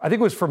 I think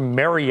it was for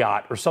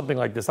Marriott or something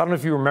like this. I don't know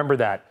if you remember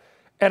that.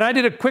 And I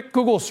did a quick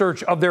Google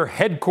search of their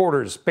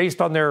headquarters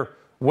based on their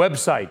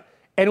website,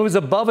 and it was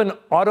above an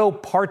auto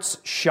parts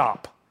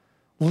shop.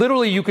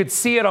 Literally, you could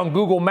see it on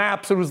Google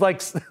Maps. It was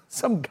like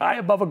some guy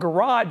above a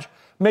garage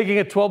making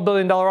a $12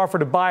 billion offer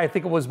to buy, I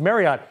think it was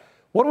Marriott.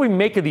 What do we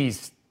make of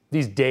these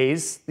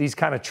days, these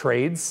kind of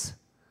trades?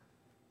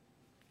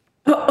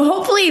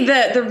 Hopefully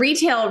the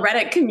retail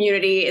Reddit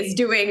community is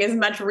doing as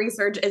much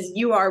research as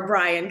you are,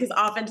 Brian, because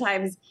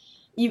oftentimes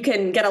you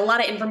can get a lot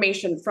of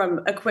information from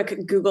a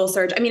quick Google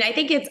search. I mean, I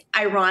think it's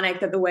ironic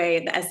that the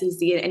way the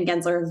SEC and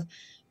Gensler have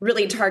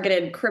really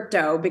targeted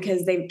crypto,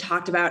 because they've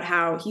talked about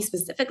how he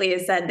specifically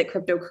has said that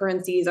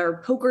cryptocurrencies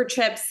are poker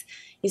chips.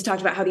 He's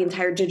talked about how the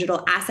entire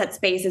digital asset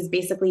space is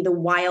basically the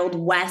Wild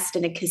West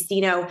in a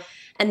casino.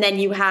 And then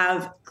you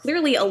have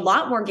clearly a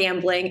lot more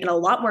gambling and a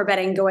lot more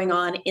betting going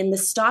on in the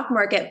stock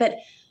market. But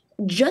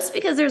just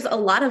because there's a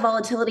lot of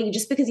volatility,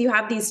 just because you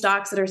have these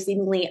stocks that are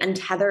seemingly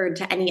untethered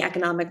to any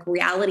economic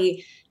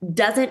reality,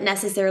 doesn't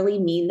necessarily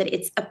mean that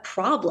it's a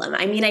problem.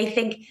 I mean, I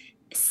think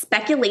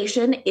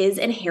speculation is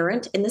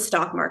inherent in the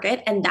stock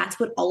market, and that's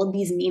what all of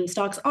these meme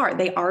stocks are.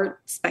 They are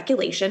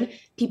speculation.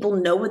 People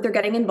know what they're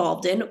getting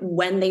involved in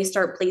when they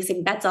start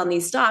placing bets on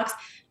these stocks.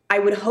 I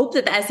would hope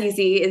that the SEC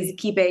is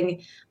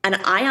keeping an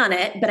eye on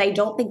it, but I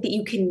don't think that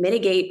you can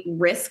mitigate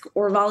risk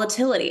or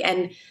volatility.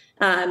 And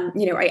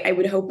I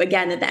would hope,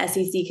 again, that the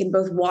SEC can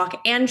both walk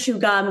and chew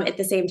gum at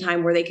the same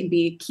time, where they can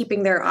be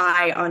keeping their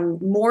eye on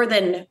more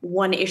than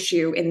one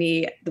issue in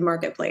the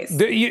marketplace.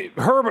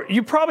 Herb,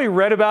 you probably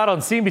read about on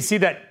CNBC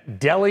that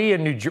deli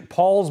in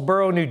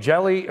Paulsboro,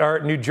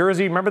 New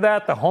Jersey. Remember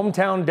that? The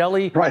hometown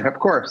deli? Right, of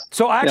course.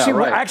 So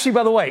actually,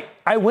 by the way,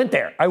 I went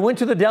there. I went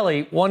to the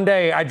deli one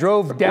day. I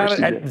drove down.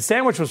 The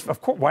sandwich was,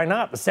 of course, why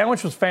not? The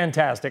sandwich was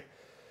fantastic.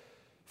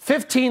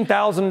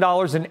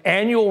 $15,000 in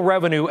annual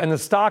revenue, and the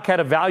stock had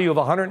a value of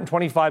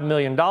 $125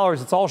 million.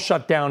 It's all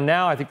shut down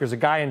now. I think there's a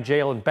guy in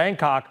jail in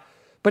Bangkok.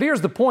 But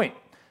here's the point.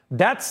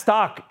 That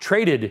stock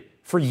traded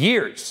for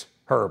years,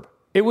 Herb.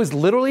 It was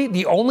literally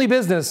the only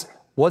business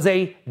was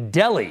a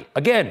deli.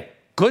 Again,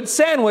 good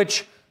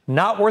sandwich,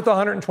 not worth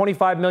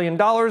 $125 million.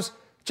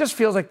 Just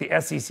feels like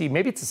the SEC,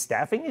 maybe it's a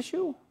staffing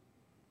issue?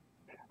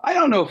 I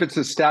don't know if it's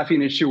a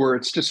staffing issue or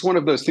it's just one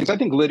of those things. I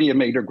think Lydia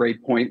made a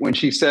great point when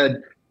she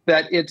said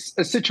that it's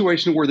a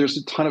situation where there's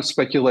a ton of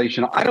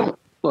speculation. I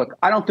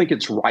don't think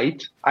it's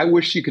right. I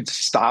wish you could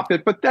stop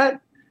it, but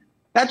that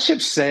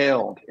ship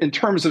sailed in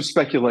terms of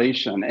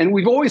speculation. And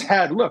we've always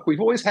had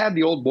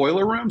the old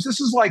boiler rooms.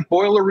 This is like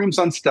boiler rooms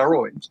on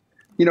steroids.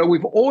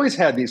 We've always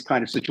had these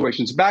kind of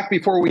situations. Back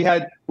before we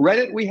had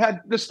Reddit, we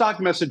had the stock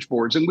message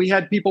boards, and we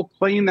had people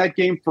playing that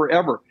game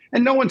forever.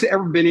 And no one's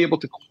ever been able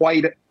to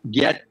quite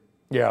get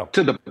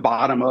to the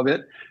bottom of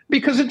it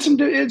because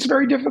it's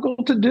very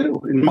difficult to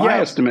do, in my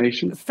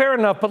estimation. Fair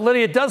enough. But,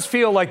 Lydia, it does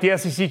feel like the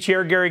SEC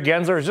chair, Gary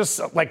Gensler, is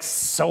just like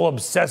so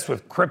obsessed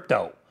with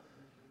crypto.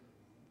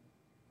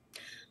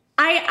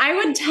 I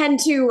would tend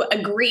to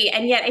agree.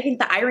 And yet I think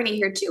the irony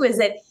here, too, is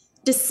that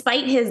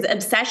despite his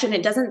obsession,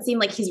 it doesn't seem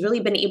like he's really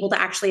been able to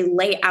actually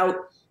lay out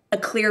a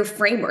clear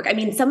framework. I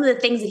mean, some of the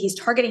things that he's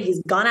targeting, he's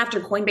gone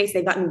after Coinbase.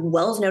 They've gotten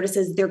Wells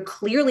notices. They're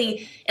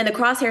clearly in the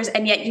crosshairs.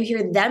 And yet you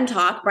hear them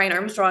talk. Brian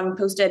Armstrong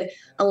posted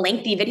a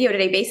lengthy video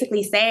today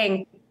basically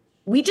saying,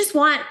 we just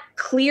want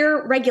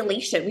clear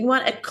regulation. We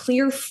want a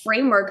clear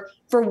framework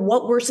for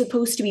what we're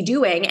supposed to be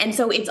doing. And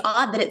so it's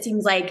odd that it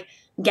seems like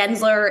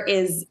Gensler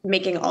is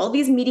making all of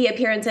these media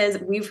appearances.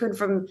 We've heard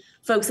from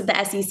folks at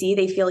the SEC.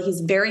 They feel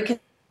he's very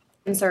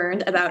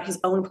concerned about his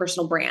own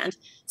personal brand.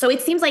 So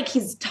it seems like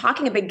he's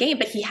talking a big game,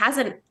 but he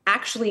hasn't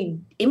actually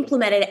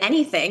implemented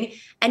anything.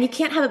 And you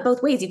can't have it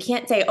both ways. You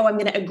can't say, oh, I'm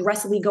going to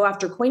aggressively go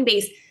after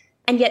Coinbase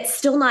and yet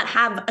still not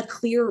have a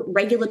clear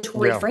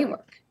regulatory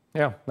framework.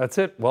 Yeah, that's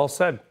it. Well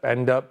said.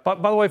 And by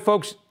the way,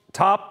 folks,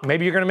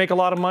 maybe you're going to make a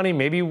lot of money.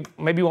 Maybe you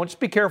won't. Just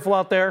be careful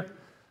out there.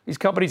 These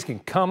companies can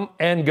come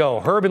and go.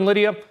 Herb and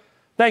Lydia,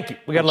 thank you.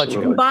 We got to let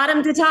you go.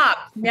 Bottom to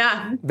top.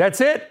 Yeah. That's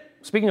it.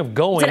 Speaking of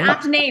going. It's an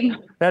apt name.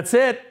 That's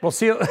it. We'll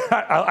see.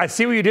 I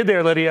see what you did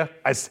there, Lydia.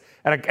 As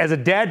a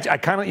dad,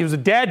 it was a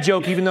dad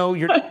joke, even though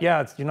you're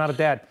not a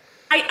dad.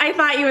 I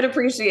thought you would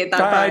appreciate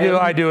that.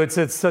 I do. It's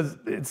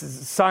a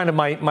sign of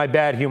my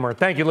bad humor.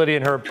 Thank you, Lydia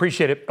and her.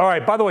 Appreciate it. All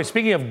right. By the way,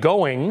 speaking of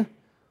going,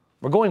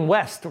 we're going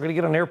west. We're going to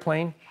get on an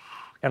airplane.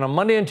 And on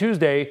Monday and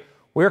Tuesday,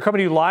 we're coming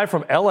to you live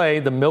from LA,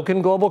 the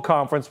Milken Global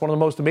Conference, one of the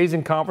most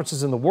amazing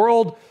conferences in the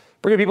world,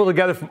 bringing people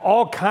together from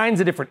all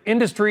kinds of different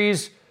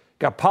industries.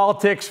 Got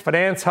politics,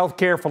 finance,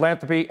 healthcare,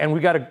 philanthropy, and we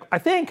got, I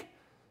think,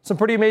 some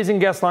pretty amazing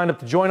guests lined up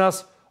to join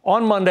us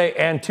on Monday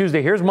and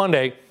Tuesday. Here's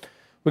Monday.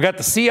 We got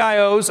the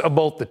CIOs of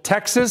both the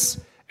Texas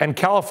and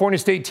California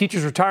State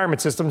Teachers Retirement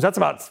Systems. That's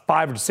about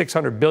 $500 to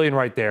 $600 billion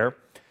right there.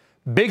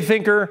 Big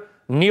thinker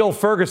Neil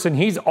Ferguson.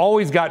 He's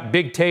always got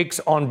big takes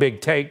on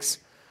big takes.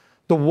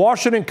 The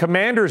Washington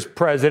Commanders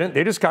president,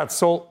 they just got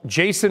sold,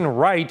 Jason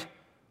Wright.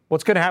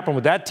 What's going to happen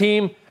with that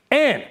team?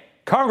 And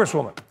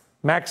Congresswoman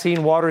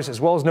Maxine Waters, as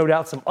well as no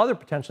doubt some other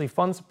potentially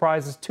fun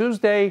surprises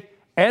Tuesday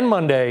and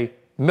Monday.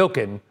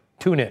 Milken,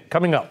 tune in.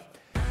 Coming up.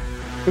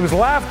 It was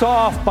laughed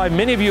off by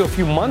many of you a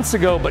few months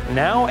ago, but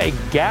now a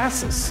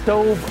gas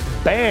stove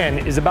ban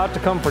is about to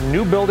come for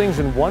new buildings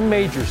in one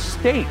major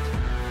state.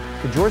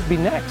 Could yours be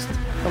next?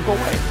 Don't go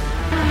away.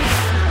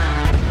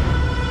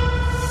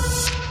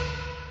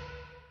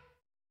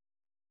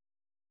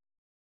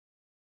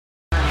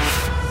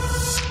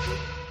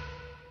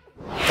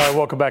 All right,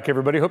 welcome back,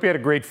 everybody. Hope you had a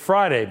great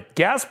Friday.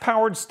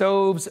 Gas-powered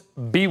stoves,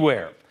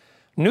 beware.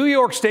 New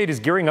York State is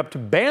gearing up to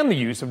ban the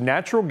use of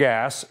natural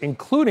gas,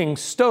 including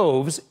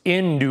stoves,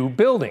 in new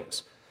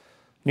buildings.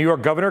 New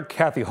York Governor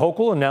Kathy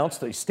Hochul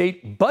announced a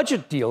state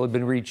budget deal had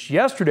been reached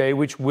yesterday,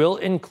 which will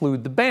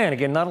include the ban.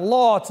 Again, not a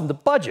law, it's in the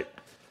budget.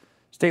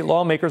 State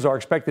lawmakers are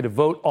expected to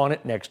vote on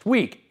it next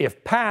week.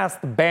 If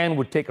passed, the ban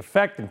would take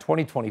effect in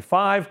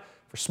 2025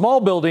 for small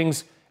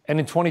buildings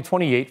and in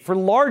 2028 for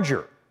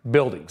larger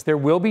buildings. There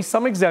will be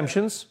some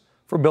exemptions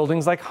for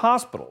buildings like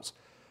hospitals,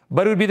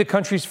 but it would be the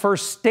country's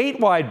first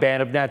statewide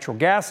ban of natural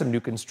gas in new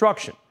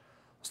construction.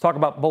 Let's talk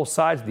about both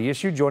sides of the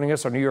issue. Joining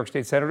us are New York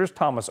State Senators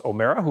Thomas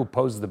O'Mara, who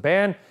opposes the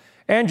ban,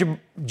 and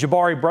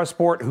Jabari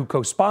Brusport, who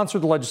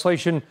co-sponsored the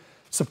legislation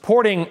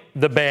supporting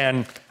the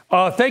ban.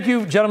 Thank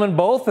you, gentlemen,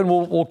 both, and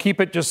we'll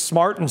keep it just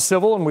smart and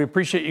civil, and we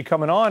appreciate you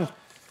coming on.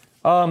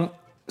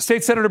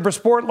 State Senator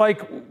Brusport,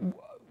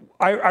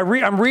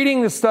 I'm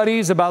reading the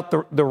studies about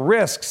the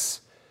risks,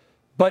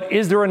 but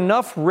is there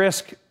enough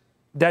risk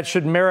that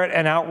should merit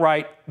an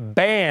outright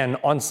ban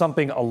on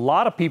something a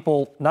lot of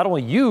people not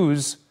only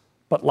use,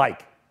 but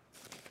like?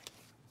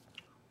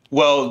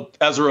 Well,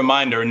 as a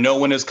reminder, no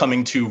one is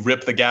coming to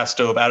rip the gas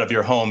stove out of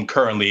your home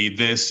currently.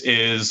 This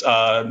is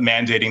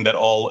mandating that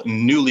all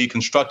newly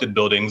constructed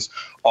buildings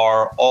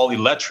are all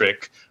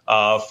electric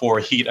for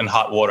heat and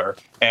hot water.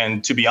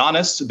 And to be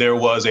honest, there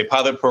was a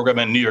pilot program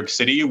in New York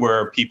City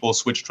where people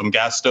switched from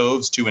gas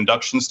stoves to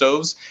induction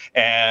stoves,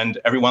 and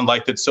everyone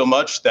liked it so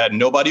much that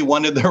nobody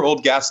wanted their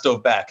old gas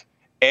stove back,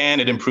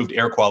 and it improved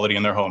air quality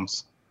in their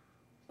homes.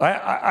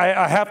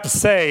 I have to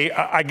say,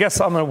 I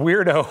guess I'm a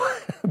weirdo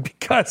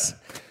because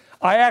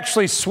I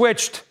actually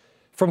switched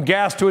from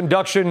gas to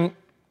induction,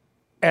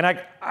 and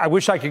I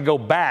wish I could go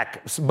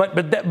back.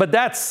 But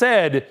that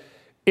said,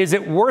 is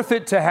it worth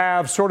it to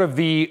have sort of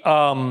the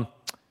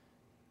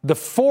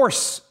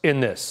force in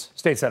this,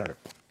 State Senator?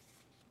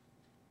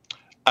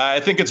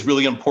 I think it's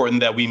really important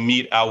that we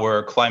meet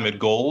our climate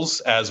goals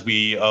as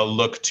we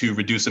look to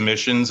reduce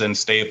emissions and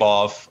stave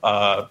off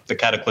the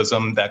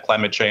cataclysm that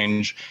climate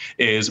change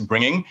is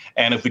bringing.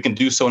 And if we can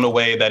do so in a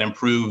way that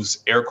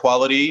improves air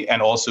quality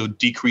and also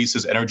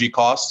decreases energy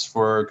costs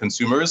for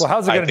consumers, well,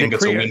 how's it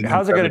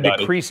going to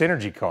decrease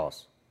energy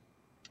costs?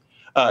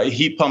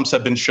 Heat pumps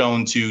have been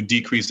shown to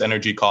decrease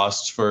energy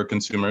costs for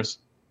consumers.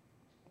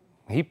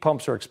 Heat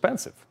pumps are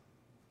expensive.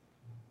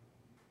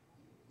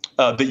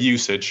 The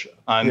usage,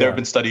 and there have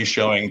been studies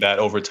showing that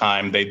over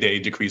time they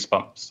decrease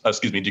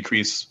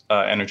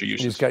energy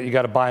usage. You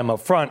got to buy them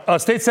up front.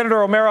 State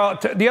Senator O'Mara,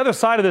 the other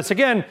side of this,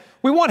 again,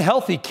 we want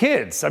healthy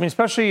kids. I mean,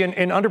 especially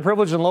in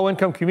underprivileged and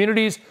low-income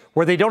communities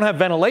where they don't have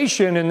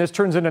ventilation, and this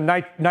turns into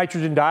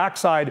nitrogen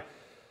dioxide.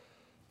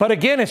 But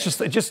again, it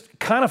just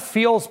kind of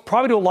feels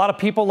probably to a lot of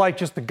people like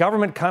just the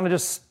government kind of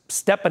just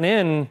stepping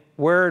in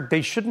where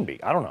they shouldn't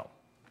be. I don't know.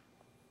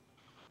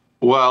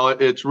 Well,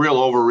 it's real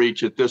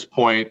overreach at this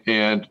point,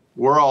 and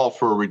we're all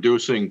for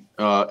reducing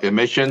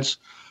emissions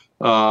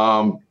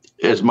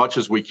as much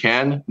as we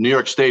can. New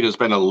York State has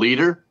been a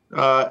leader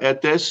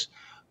at this.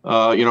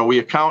 We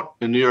account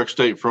in New York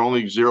State for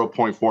only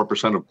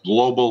 0.4% of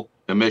global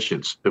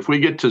emissions. If we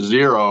get to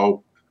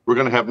zero, we're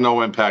going to have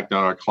no impact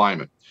on our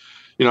climate.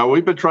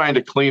 We've been trying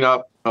to clean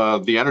up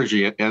the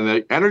energy, and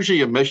the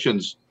energy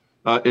emissions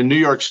in New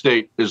York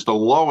State is the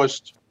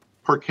lowest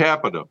per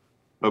capita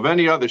of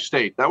any other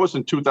state. That was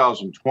in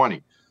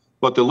 2020.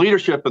 But the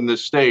leadership in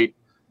this state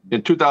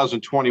in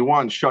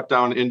 2021 shut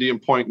down Indian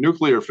Point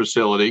nuclear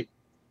facility,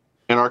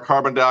 and our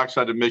carbon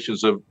dioxide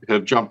emissions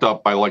have jumped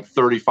up by like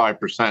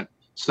 35%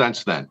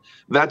 since then.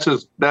 That's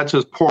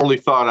as poorly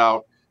thought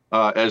out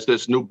as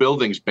this new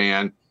buildings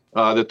ban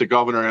that the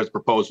governor has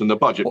proposed in the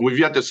budget. We've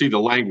yet to see the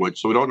language,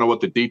 so we don't know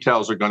what the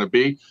details are going to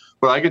be.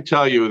 But I can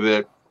tell you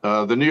that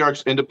the New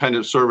York's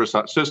independent service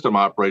system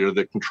operator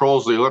that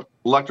controls the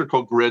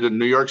electrical grid in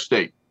New York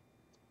State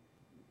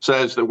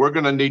says that we're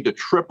going to need to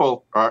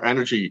triple our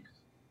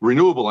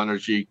renewable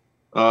energy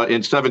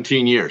in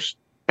 17 years,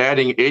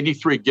 adding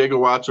 83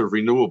 gigawatts of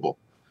renewable.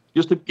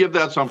 Just to give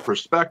that some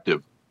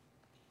perspective,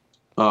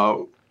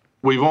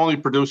 we've only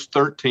produced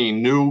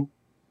 13 new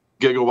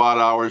gigawatt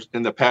hours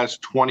in the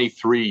past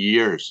 23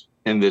 years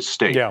in this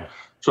state. Yeah.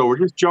 So we're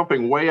just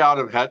jumping way out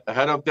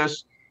ahead of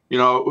this.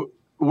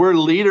 We're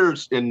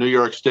leaders in New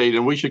York State,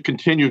 and we should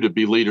continue to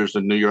be leaders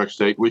in New York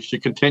State. We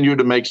should continue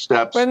to make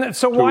steps. And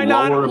so why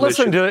not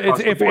listen to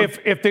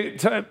if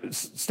the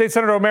State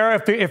Senator O'Mara,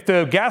 if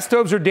the gas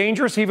stoves are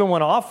dangerous, even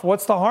went off,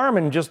 what's the harm?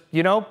 And just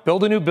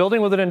build a new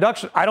building with an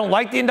induction. I don't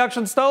like the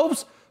induction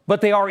stoves,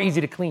 but they are easy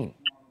to clean.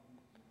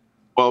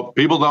 Well,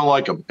 people don't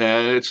like them,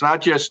 and it's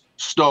not just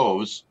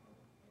stoves.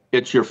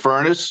 It's your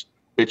furnace.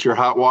 It's your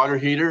hot water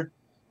heater.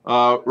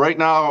 Right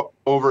now,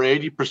 over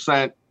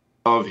 80%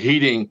 of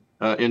heating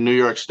in New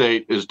York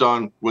State is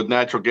done with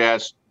natural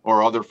gas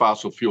or other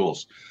fossil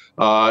fuels.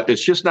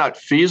 It's just not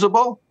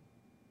feasible.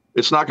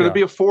 It's not going to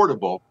be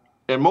affordable.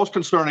 And most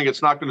concerning,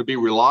 it's not going to be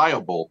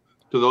reliable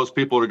to those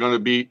people who are going to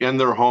be in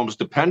their homes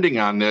depending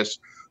on this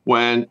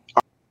when.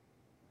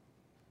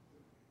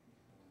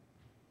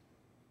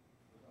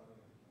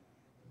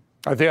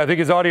 I think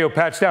his audio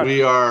patched out.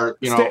 We are,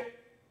 we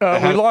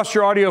lost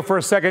your audio for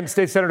a second,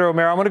 State Senator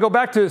O'Mara. I'm going to go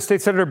back to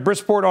State Senator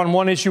Brisport on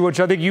one issue,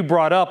 which I think you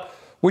brought up,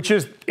 which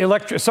is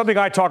something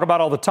I talk about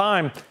all the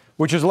time,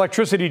 which is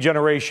electricity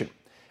generation.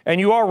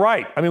 And you are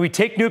right. I mean, we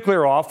take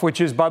nuclear off,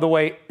 which is, by the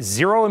way,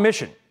 zero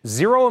emission,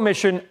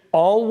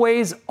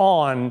 always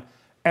on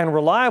and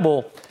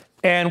reliable.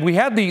 And we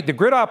had the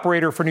grid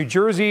operator for New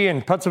Jersey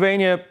and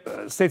Pennsylvania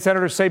state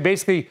senators say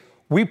basically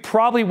we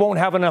probably won't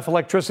have enough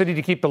electricity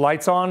to keep the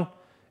lights on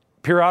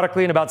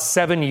periodically in about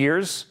 7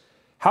 years.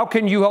 How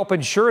can you help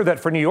ensure that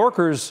for New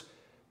Yorkers,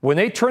 when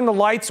they turn the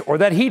lights or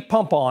that heat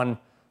pump on,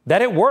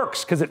 that it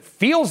works? Because it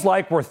feels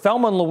like we're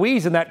Thelma and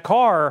Louise in that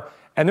car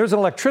and there's an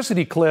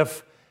electricity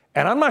cliff,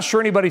 and I'm not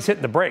sure anybody's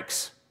hitting the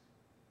brakes.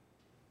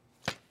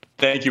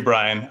 Thank you,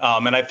 Brian.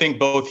 And I think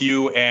both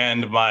you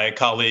and my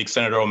colleague,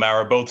 Senator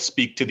O'Mara, both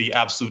speak to the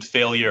absolute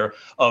failure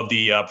of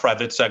the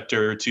private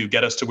sector to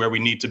get us to where we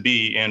need to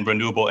be in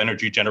renewable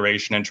energy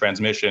generation and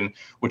transmission,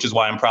 which is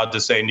why I'm proud to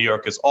say New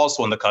York is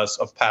also on the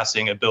cusp of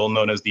passing a bill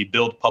known as the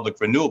Build Public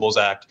Renewables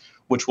Act,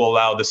 which will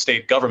allow the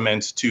state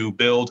government to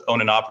build,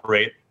 own, and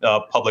operate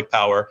public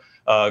power,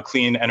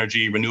 clean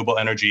energy, renewable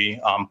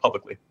energy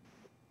publicly.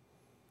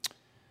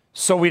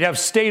 So we'd have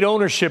state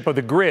ownership of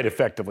the grid,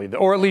 effectively,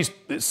 or at least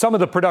some of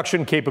the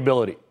production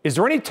capability. Is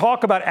there any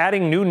talk about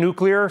adding new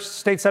nuclear,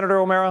 State Senator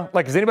O'Mara?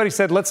 Like, has anybody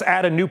said, let's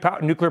add a new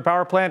nuclear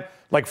power plant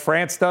like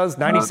France does,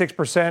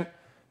 96%,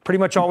 pretty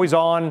much always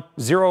on,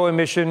 zero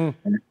emission?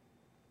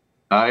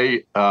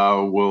 I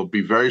will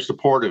be very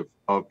supportive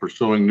of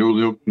pursuing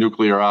new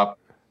nuclear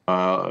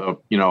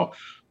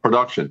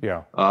production.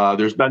 Yeah.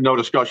 There's been no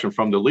discussion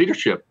from the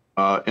leadership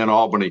in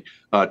Albany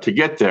to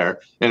get there.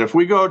 And if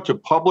we go to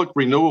public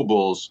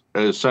renewables,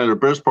 as Senator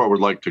Brisport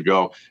would like to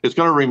go, it's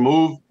going to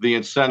remove the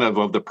incentive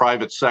of the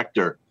private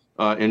sector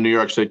in New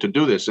York State to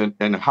do this.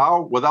 And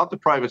how, without the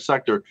private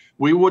sector,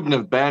 we wouldn't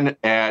have been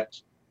at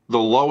the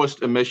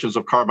lowest emissions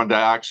of carbon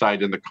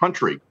dioxide in the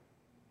country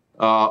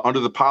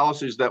under the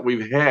policies that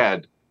we've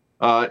had.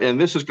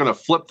 And this is going to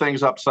flip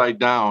things upside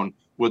down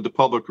with the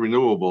public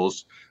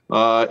renewables,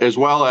 as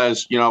well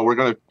as, we're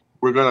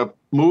going to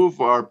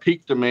move our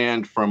peak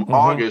demand from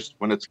August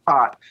when it's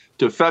hot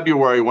to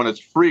February when it's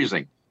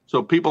freezing.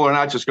 So people are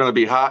not just going to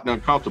be hot and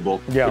uncomfortable.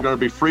 Yeah. They're going to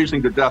be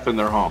freezing to death in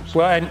their homes.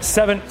 Well, and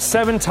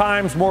seven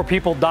times more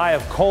people die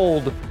of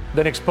cold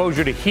than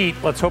exposure to heat.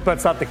 Let's hope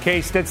that's not the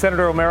case. State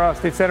Senator O'Mara,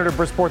 State Senator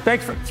Brisport,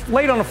 thanks for it's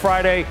late on a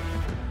Friday.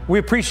 We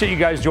appreciate you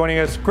guys joining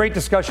us. Great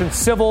discussion,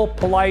 civil,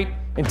 polite,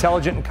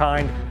 intelligent, and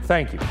kind.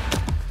 Thank you.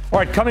 All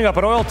right, coming up,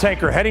 an oil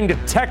tanker heading to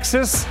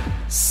Texas,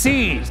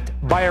 seized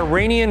by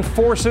Iranian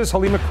forces.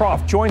 Halima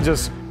Croft joins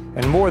us,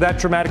 and more of that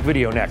dramatic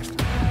video next.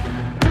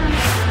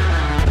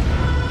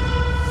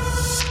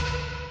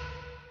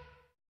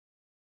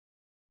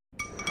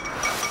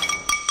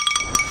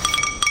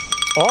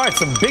 All right,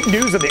 some big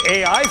news on the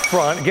AI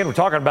front. Again, we're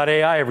talking about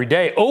AI every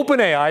day.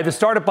 OpenAI, the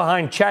startup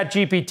behind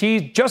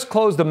ChatGPT, just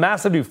closed a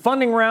massive new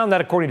funding round,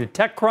 that according to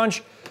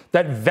TechCrunch,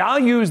 that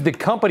values the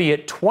company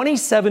at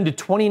 $27 to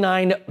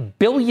 $29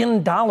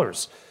 billion.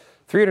 $300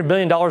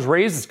 billion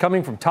raised is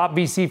coming from top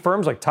VC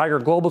firms like Tiger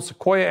Global,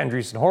 Sequoia,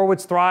 Andreessen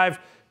Horowitz, Thrive,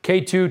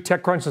 K2.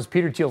 TechCrunch's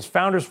Peter Thiel's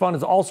Founders Fund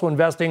is also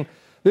investing.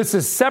 This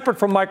is separate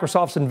from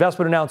Microsoft's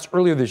investment announced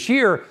earlier this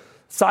year,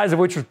 size of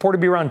which was reported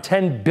to be around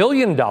 $10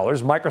 billion.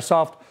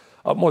 Microsoft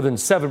up more than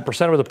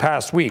 7% over the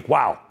past week.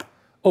 Wow.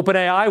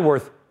 OpenAI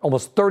worth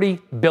almost $30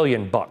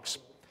 billion. All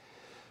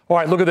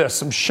right, look at this.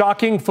 Some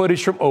shocking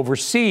footage from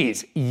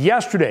overseas.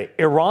 Yesterday,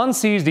 Iran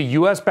seized a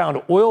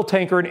U.S.-bound oil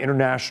tanker in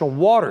international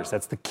waters.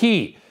 That's the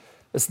key.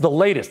 This is the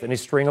latest in a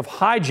string of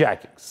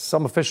hijackings.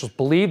 Some officials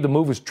believe the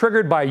move was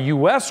triggered by a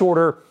U.S.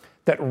 order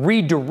that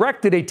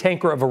redirected a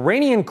tanker of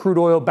Iranian crude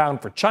oil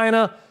bound for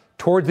China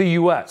toward the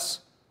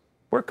U.S.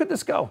 Where could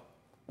this go?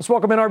 Let's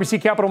welcome in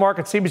RBC Capital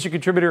Markets CNBC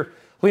contributor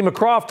Halima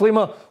Croft.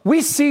 Halima,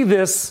 we see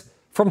this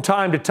from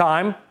time to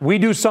time. We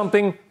do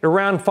something,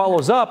 Iran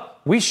follows up.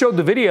 We showed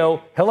the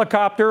video,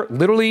 helicopter,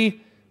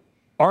 literally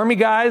Army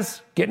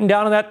guys getting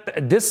down on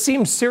that. This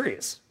seems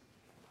serious.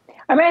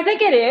 I mean, I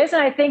think it is.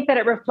 And I think that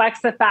it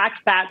reflects the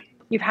fact that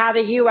you've had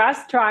the U.S.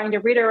 trying to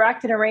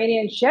redirect an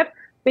Iranian ship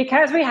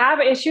because we have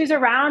issues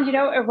around,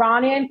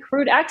 Iranian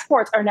crude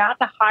exports are now at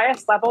the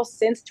highest level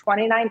since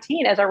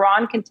 2019 as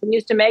Iran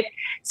continues to make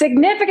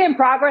significant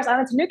progress on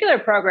its nuclear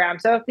program.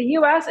 So if the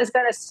U.S. is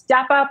going to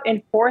step up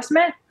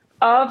enforcement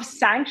of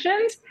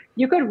sanctions,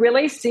 you could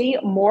really see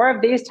more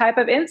of these type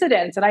of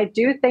incidents. And I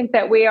do think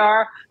that we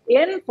are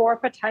in for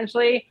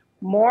potentially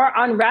more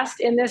unrest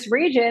in this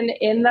region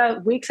in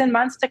the weeks and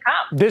months to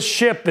come. This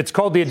ship that's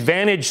called the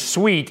Advantage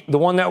Suite, the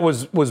one that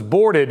was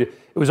boarded, it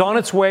was on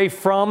its way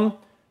from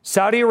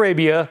Saudi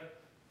Arabia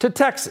to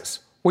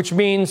Texas, which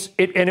means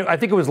I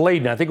think it was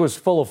laden. I think it was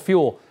full of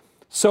fuel.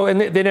 So, and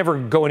they never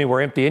go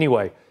anywhere empty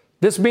anyway.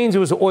 This means it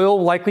was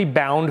oil likely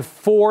bound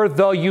for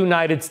the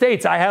United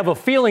States. I have a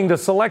feeling the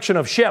selection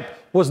of ship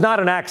was not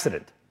an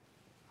accident.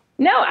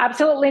 No,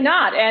 absolutely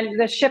not. And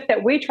the ship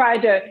that we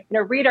tried to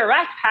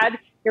redirect had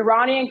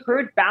Iranian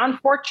crude bound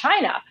for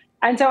China.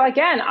 And so,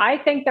 again, I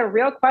think the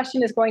real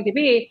question is going to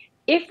be,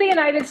 if the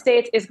United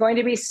States is going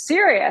to be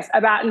serious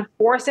about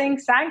enforcing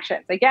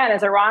sanctions, again,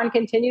 as Iran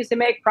continues to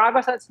make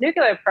progress on its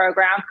nuclear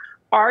program,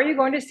 are you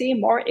going to see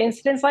more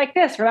incidents like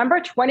this? Remember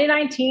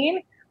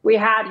 2019, we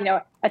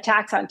had,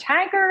 attacks on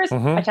tankers,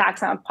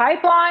 attacks on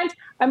pipelines.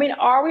 I mean,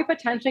 are we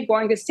potentially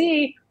going to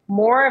see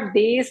more of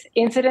these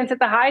incidents at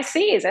the high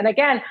seas? And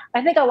again,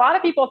 I think a lot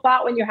of people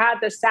thought when you had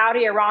the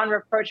Saudi-Iran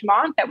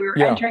rapprochement that we were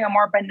entering a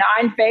more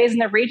benign phase in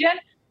the region.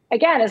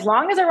 Again, as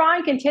long as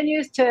Iran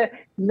continues to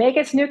make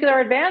its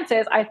nuclear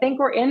advances, I think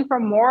we're in for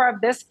more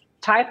of this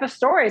type of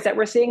stories that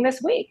we're seeing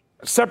this week.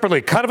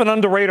 Separately, kind of an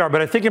under radar,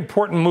 but I think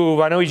important move.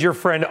 I know he's your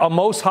friend,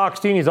 Amos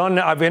Hochstein. He's on.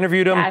 I've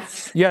interviewed him.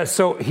 Yes. Yeah.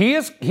 So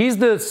he's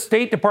the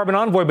State Department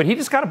envoy, but he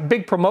just got a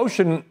big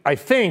promotion, I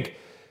think,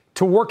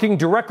 to working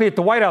directly at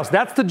the White House.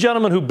 That's the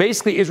gentleman who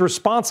basically is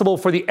responsible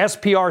for the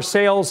SPR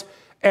sales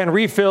and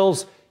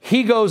refills.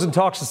 He goes and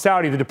talks to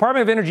Saudi. The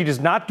Department of Energy does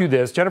not do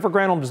this. Jennifer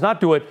Granholm does not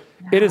do it.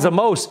 No. It is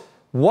Amos.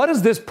 What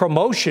is this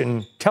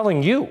promotion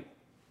telling you?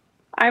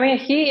 I mean,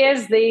 he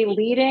is the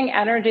leading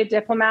energy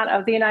diplomat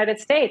of the United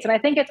States. And I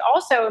think it's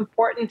also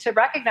important to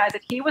recognize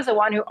that he was the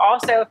one who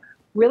also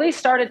really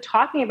started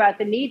talking about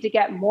the need to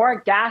get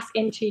more gas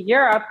into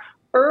Europe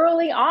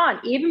early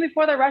on, even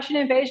before the Russian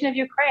invasion of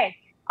Ukraine.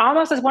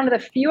 Amos is one of the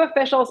few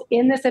officials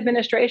in this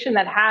administration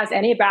that has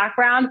any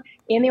background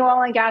in the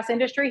oil and gas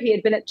industry. He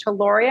had been at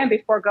Tellurian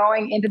before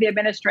going into the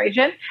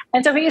administration.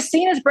 And so he is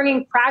seen as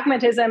bringing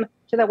pragmatism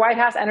to the White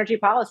House energy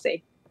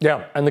policy.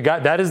 Yeah, and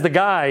that is the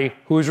guy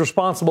who is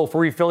responsible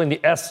for refilling the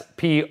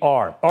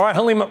SPR. All right,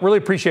 Halima, really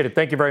appreciate it.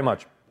 Thank you very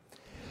much.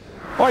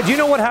 All right, do you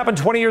know what happened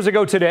 20 years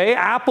ago today?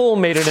 Apple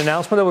made an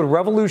announcement that would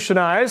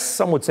revolutionize,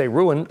 some would say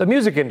ruin, the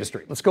music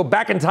industry. Let's go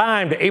back in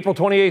time to April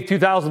 28,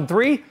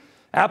 2003.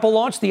 Apple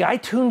launched the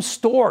iTunes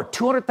Store,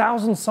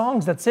 200,000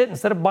 songs. That's it.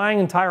 Instead of buying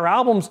entire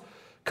albums,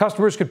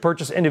 customers could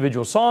purchase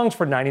individual songs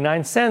for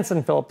 99 cents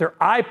and fill up their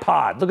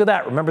iPod. Look at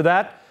that. Remember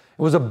that?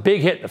 It was a big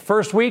hit. The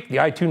first week, the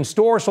iTunes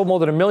Store sold more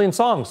than 1 million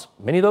songs,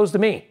 many of those to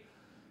me.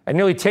 And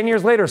nearly 10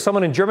 years later,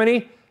 someone in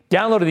Germany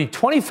downloaded the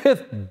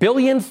 25th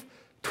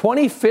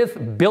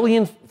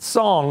billionth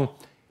song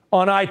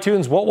on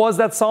iTunes. What was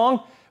that song?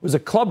 It was a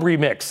club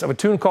remix of a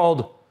tune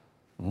called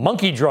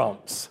Monkey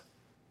Drums.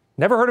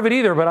 Never heard of it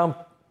either, but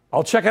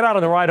I'll check it out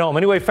on the ride home.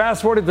 Anyway,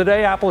 fast forward to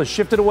today, Apple has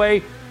shifted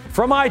away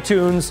from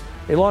iTunes.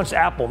 They launched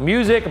Apple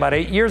Music about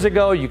 8 years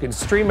ago. You can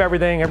stream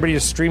everything. Everybody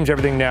just streams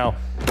everything now.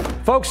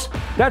 Folks,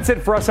 that's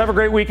it for us. Have a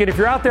great weekend. If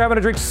you're out there having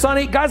a drink,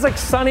 Sonny, guys like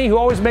Sonny who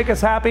always make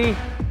us happy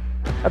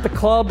at the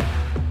club,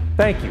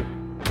 thank you.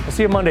 I'll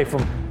see you Monday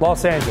from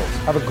Los Angeles.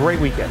 Have a great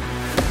weekend.